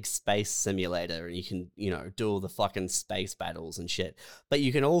a big space simulator, and you can, do all the fucking space battles and shit. But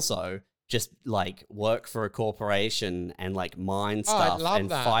you can also just like work for a corporation and like mine stuff and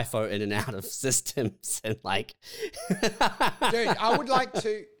FIFO in and out of systems and like. Dude,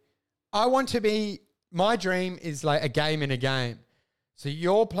 my dream is like a game in a game. So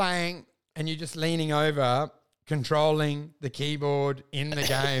you're playing and you're just leaning over, controlling the keyboard in the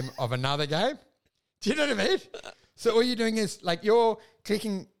game of another game. Do you know what I mean? So all you're doing is like you're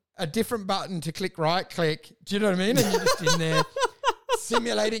clicking a different button to click right click. Do you know what I mean? And you're just in there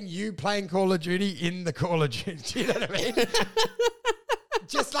simulating you playing Call of Duty in the Call of Duty. Do you know what I mean?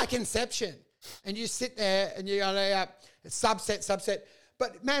 Just like Inception. And you sit there and you go, subset.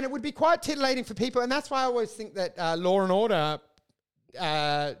 But man, it would be quite titillating for people. And that's why I always think that Law and Order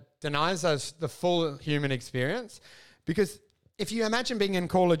denies us the full human experience. Because if you imagine being in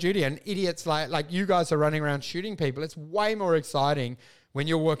Call of Duty and idiots like you guys are running around shooting people, it's way more exciting when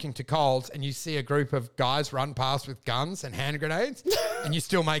you're working to Coles and you see a group of guys run past with guns and hand grenades and you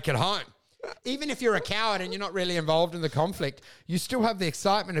still make it home. Even if you're a coward and you're not really involved in the conflict, you still have the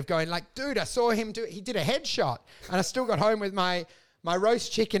excitement of going like, dude, I saw him he did a headshot and I still got home with my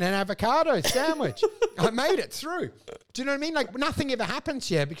roast chicken and avocado sandwich. I made it through. Do you know what I mean? Like nothing ever happens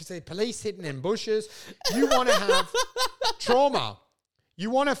here because the police hidden in bushes. You want to have trauma. You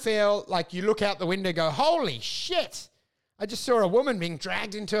want to feel like you look out the window and go, holy shit. I just saw a woman being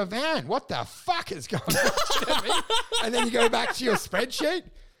dragged into a van. What the fuck is going on? Do you know what I mean? And then you go back to your spreadsheet.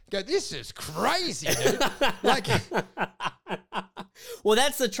 Go, this is crazy, dude. Like, well,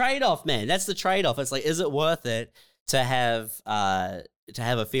 that's the trade-off, man. That's the trade-off. It's like, is it worth it to have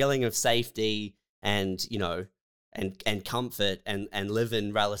a feeling of safety and, you know, and comfort and live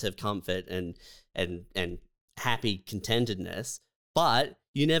in relative comfort and happy contentedness, but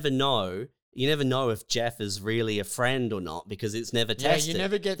you never know. You never know if Jeff is really a friend or not because it's never tested. You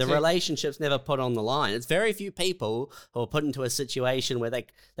never get the relationship's never put on the line. It's very few people who are put into a situation where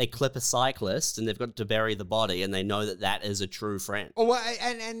they clip a cyclist and they've got to bury the body and they know that is a true friend. Well,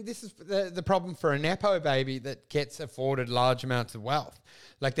 and this is the problem for a Nepo baby that gets afforded large amounts of wealth.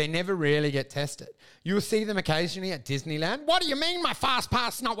 Like they never really get tested. You'll see them occasionally at Disneyland. What do you mean my fast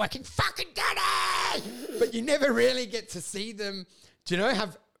pass is not working? Fucking daddy! But you never really get to see them, do you know,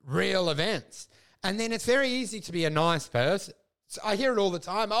 have real events. And then it's very easy to be a nice person. So I hear it all the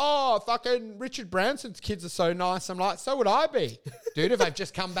time. Oh, fucking Richard Branson's kids are so nice. I'm like, so would I be. Dude, if I've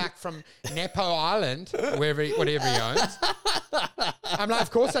just come back from Nepo Island, whatever he owns. I'm like,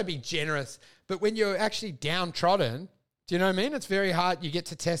 of course I'd be generous. But when you're actually downtrodden, do you know what I mean? It's very hard. You get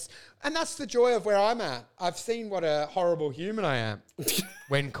to test. And that's the joy of where I'm at. I've seen what a horrible human I am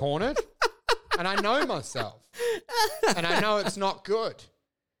when cornered. And I know myself. And I know it's not good.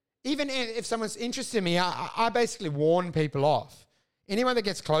 Even if someone's interested in me, I basically warn people off. Anyone that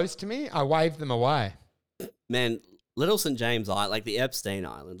gets close to me, I wave them away. Man, Little St. James Island, like the Epstein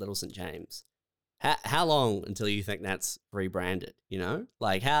Island, Little St. James. How long until you think that's rebranded? You know,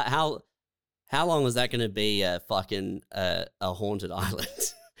 like how long is that going to be a fucking a haunted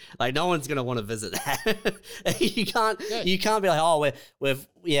island? Like no one's gonna want to visit that. You can't be like, oh, we're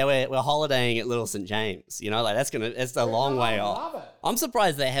holidaying at Little St. James. You know, like it's a long way off. I'm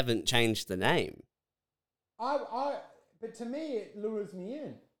surprised they haven't changed the name. But to me, it lures me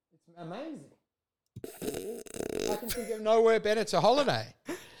in. It's amazing. I can think of nowhere better to holiday.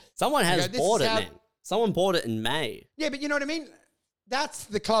 Someone has bought it, man. Someone bought it in May. Yeah, but you know what I mean? That's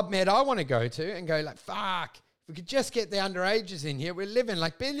the Club Med I want to go to and go like, fuck. We could just get the underages in here. We're living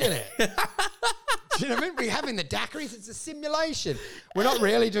like billionaires. Do you know what I mean? We're having the daiquiris. It's a simulation. We're not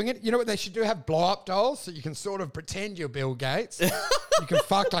really doing it. You know what they should do? Have blow-up dolls so you can sort of pretend you're Bill Gates. You can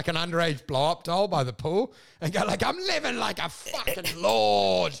fuck like an underage blow-up doll by the pool and go like, I'm living like a fucking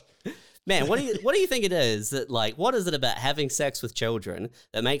lord. Man, what do you think it is that, like, what is it about having sex with children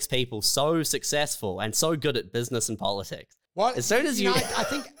that makes people so successful and so good at business and politics? Well, as soon as I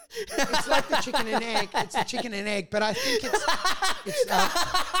think it's like the chicken and egg. It's a chicken and egg, but I think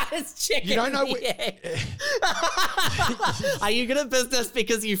it's chicken. You don't know. Are you good at business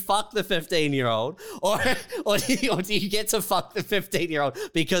because you fuck the 15-year-old, or do you get to fuck the 15-year-old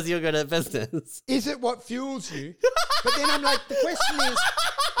because you're good at business? Is it what fuels you? But then I'm like, the question is,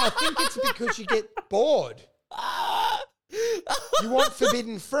 I think it's because you get bored. You want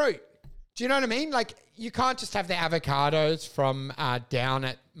forbidden fruit. Do you know what I mean? Like, you can't just have the avocados from down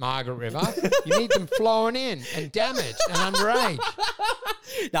at Margaret River. You need them flowing in and damaged and underage.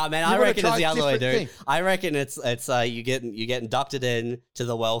 No, man, I reckon it's the other way, dude. I reckon it's you get inducted in to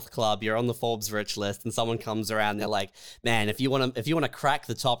the wealth club. You're on the Forbes rich list, and someone comes around. And they're like, man, if you want to crack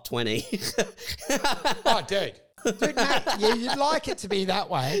the top 20. Oh, dude, Matt, yeah, you'd like it to be that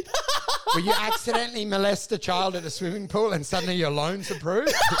way. Where you accidentally molest a child at a swimming pool and suddenly your loan's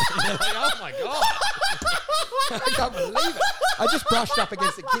approved. You're like, oh my God. I can't believe it. I just brushed up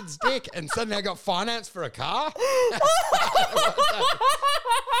against a kid's dick and suddenly I got finance for a car.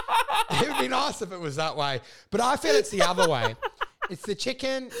 It would be nice if it was that way. But I feel it's the other way. It's the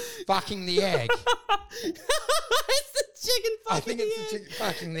chicken fucking the egg. It's the chicken fucking the egg. I think it's the chicken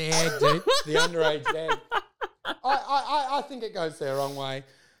fucking the egg, dude. The underage egg. I think it goes the wrong way.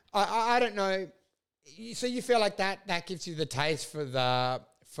 I don't know. So you feel like that gives you the taste for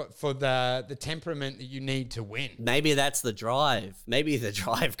the temperament that you need to win. Maybe that's the drive. Maybe the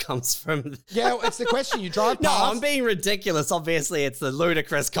drive comes from... Yeah, well, it's the question. You drive past... No, I'm being ridiculous. Obviously, it's the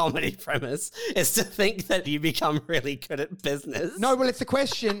ludicrous comedy premise is to think that you become really good at business. No, well, it's the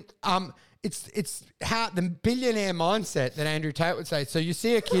question. It's how the billionaire mindset that Andrew Tate would say. So you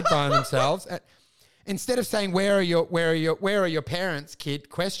see a kid by themselves... Instead of saying where are your parents, kid,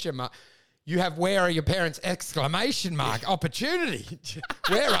 question mark, you have where are your parents, exclamation mark, opportunity.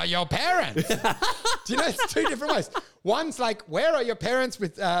 Where are your parents? Do you know, it's two different ways. One's like, where are your parents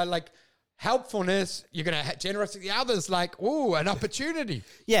with like helpfulness, you're going to generosity. The other's like, ooh, an opportunity.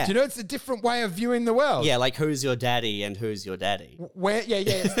 Yeah. Do you know, it's a different way of viewing the world. Yeah, like who's your daddy and who's your daddy.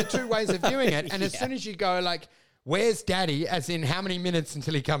 It's the two ways of viewing it. And as soon as you go like, where's daddy, as in how many minutes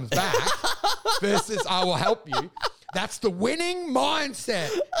until he comes back, versus I will help you, that's the winning mindset.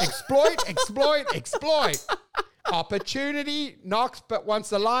 Exploit, exploit, exploit. Opportunity knocks but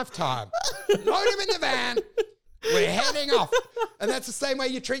once a lifetime. Load him in the van. We're heading off. And that's the same way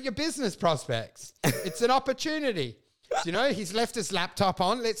you treat your business prospects. It's an opportunity. Do you know, he's left his laptop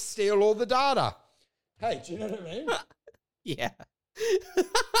on. Let's steal all the data. Hey, do you know what I mean? Yeah.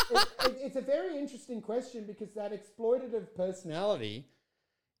 It's a very interesting question because that exploitative personality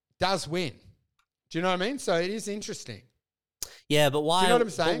does win. Do you know what I mean? So it is interesting. Yeah, but why? Do you know what I'm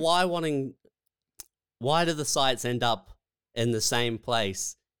saying? But why do the sites end up in the same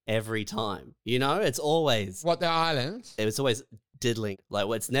place every time? You know, it's always the islands. It's always diddling. Like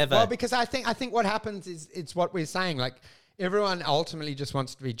it's never. Well, because I think what happens is it's what we're saying. Like everyone ultimately just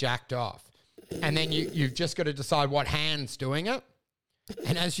wants to be jacked off, and then you've just got to decide what hand's doing it.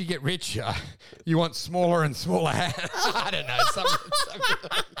 And as you get richer, you want smaller and smaller hands. I don't know,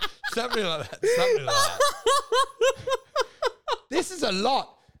 something like that. This is a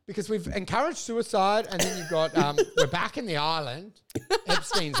lot. Because we've encouraged suicide, and then you've got, we're back in the island,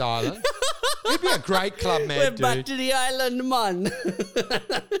 Epstein's Island. It'd be a great club, man, We're back to the island, man.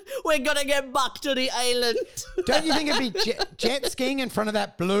 We're going to get back to the island. Don't you think it'd be jet skiing in front of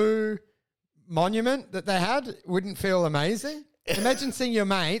that blue monument that they had? Wouldn't feel amazing? Imagine seeing your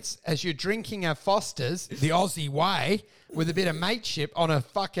mates as you're drinking a Foster's, the Aussie way, with a bit of mateship on a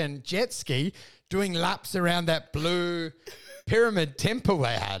fucking jet ski, doing laps around that blue pyramid temple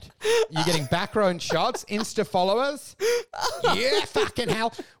they had. You're getting background shots, Insta followers. Yeah, fucking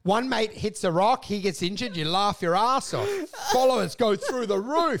hell. One mate hits a rock, he gets injured, you laugh your ass off. Followers go through the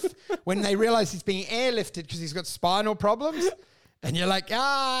roof when they realize he's being airlifted because he's got spinal problems. And you're like,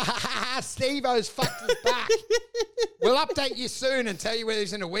 Steve-O's fucked his back. We'll update you soon and tell you whether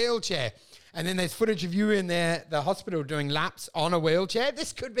he's in a wheelchair. And then there's footage of you in there, the hospital doing laps on a wheelchair.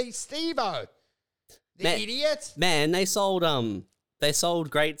 This could be Steve-O. Idiot. Man, they sold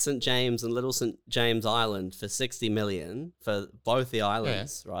Great St. James and Little St. James Island for $60 million for both the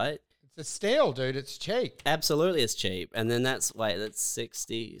islands, right? It's a steal, dude. It's cheap. Absolutely, it's cheap. And then that's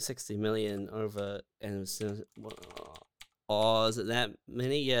 60 million over, and is it that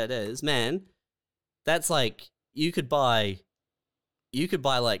many? Yeah, it is. Man, that's like you could buy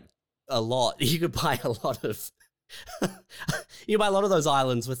like a lot. You could buy a lot of. You buy a lot of those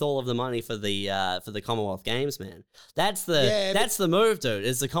islands with all of the money for the Commonwealth Games, man. That's the move, dude.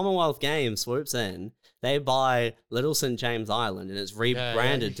 Is the Commonwealth Games swoops in, they buy Little St. James Island and it's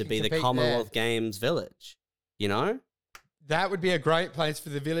rebranded to be the Commonwealth Games Village. You know, that would be a great place for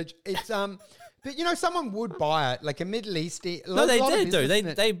the village. It's but you know, someone would buy it, like a Middle East. No, they did,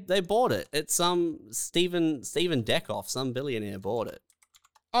 dude. They bought it. It's Stephen Deckoff, some billionaire, bought it.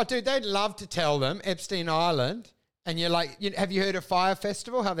 Oh, dude, they'd love to tell them Epstein Island. And you're like, have you heard of Fire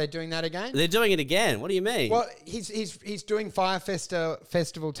Festival? How they're doing that again? They're doing it again. What do you mean? Well, he's doing Fire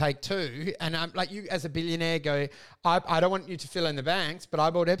Festival Take 2, and I'm like, you as a billionaire go, I don't want you to fill in the banks, but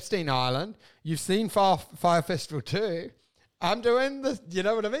I bought Epstein Island. You've seen Fire Festival 2. I'm doing you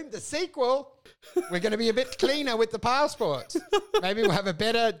know what I mean? The sequel. We're going to be a bit cleaner with the passports. Maybe we'll have a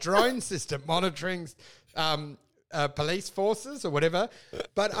better drone system monitoring police forces or whatever.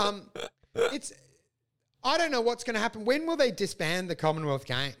 But I don't know what's going to happen. When will they disband the Commonwealth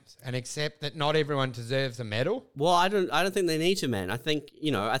Games and accept that not everyone deserves a medal? Well, I don't think they need to, man. I think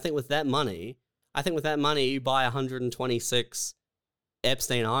with that money, you buy 126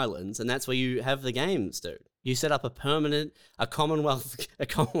 Epstein Islands, and that's where you have the games, dude. You set up a Commonwealth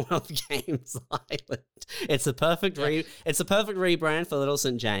Games island. It's a perfect rebrand for Little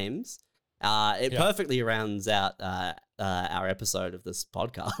St. James. It perfectly rounds out our episode of this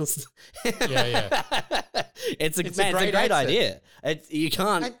podcast. It's a great idea. You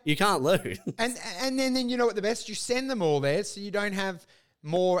can't lose. And then you know what the best? You send them all there so you don't have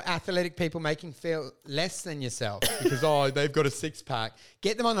more athletic people making feel less than yourself because they've got a six-pack.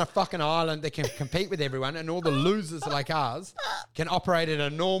 Get them on a fucking island. They can compete with everyone, and all the losers like us can operate at a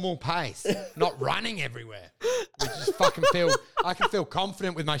normal pace, not running everywhere. We just fucking I can feel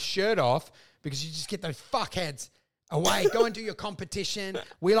confident with my shirt off because you just get those fuckheads Away, go and do your competition.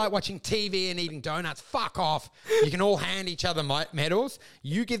 We like watching TV and eating donuts. Fuck off. You can all hand each other medals.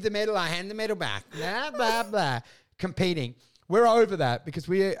 You give the medal, I hand the medal back. Blah, blah, blah. Competing. We're over that because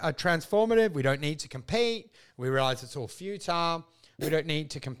we are transformative. We don't need to compete. We realize it's all futile. We don't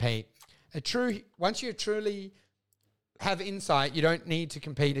need to compete. Once you truly have insight, you don't need to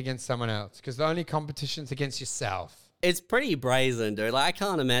compete against someone else because the only competition's against yourself. It's pretty brazen, dude. Like, I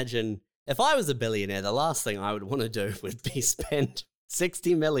can't imagine... If I was a billionaire, the last thing I would want to do would be spend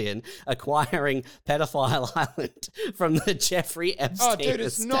 60 million acquiring Pedophile Island from the Jeffrey Epstein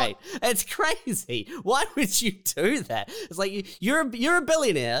estate. It's crazy. Why would you do that? It's like you're a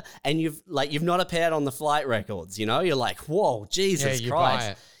billionaire and you've not appeared on the flight records. You know, you're like, whoa, Jesus Christ. Buy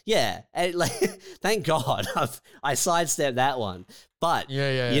it. Yeah, and thank God I sidestepped that one. But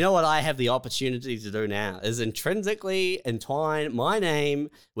you know what I have the opportunity to do now is intrinsically entwine my name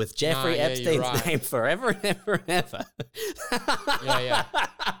with Jeffrey Epstein's name forever and ever and ever. I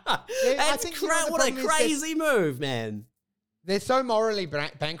think what a crazy move, man. They're so morally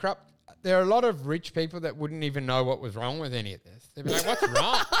bankrupt. There are a lot of rich people that wouldn't even know what was wrong with any of this. They'd be like, what's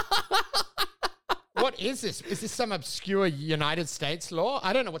wrong? What is this? Is this some obscure United States law?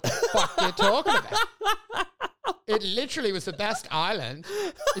 I don't know what the fuck they're talking about. It literally was the best island.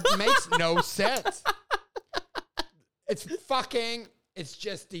 It makes no sense. It's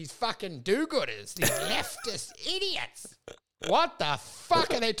just these fucking do-gooders, these leftist idiots. What the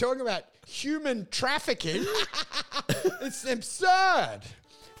fuck are they talking about? Human trafficking? It's absurd.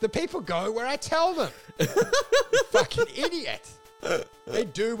 The people go where I tell them. Fucking idiots. They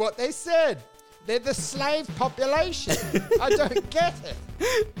do what they said. They're the slave population. I don't get it.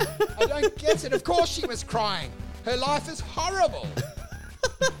 Of course she was crying. Her life is horrible.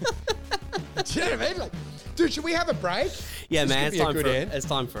 Do you know what I mean? Like, dude, should we have a break? Yeah, man, it's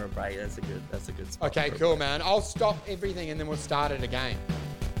time for a break. That's a good spot. Okay, cool, man. I'll stop everything and then we'll start it again.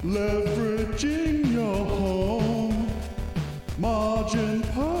 Leveraging your home, margin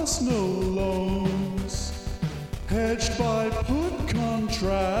personal loans, hedged by put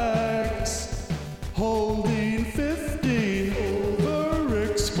contracts. Holding 15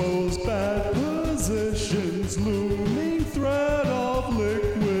 overexposed bad positions looming.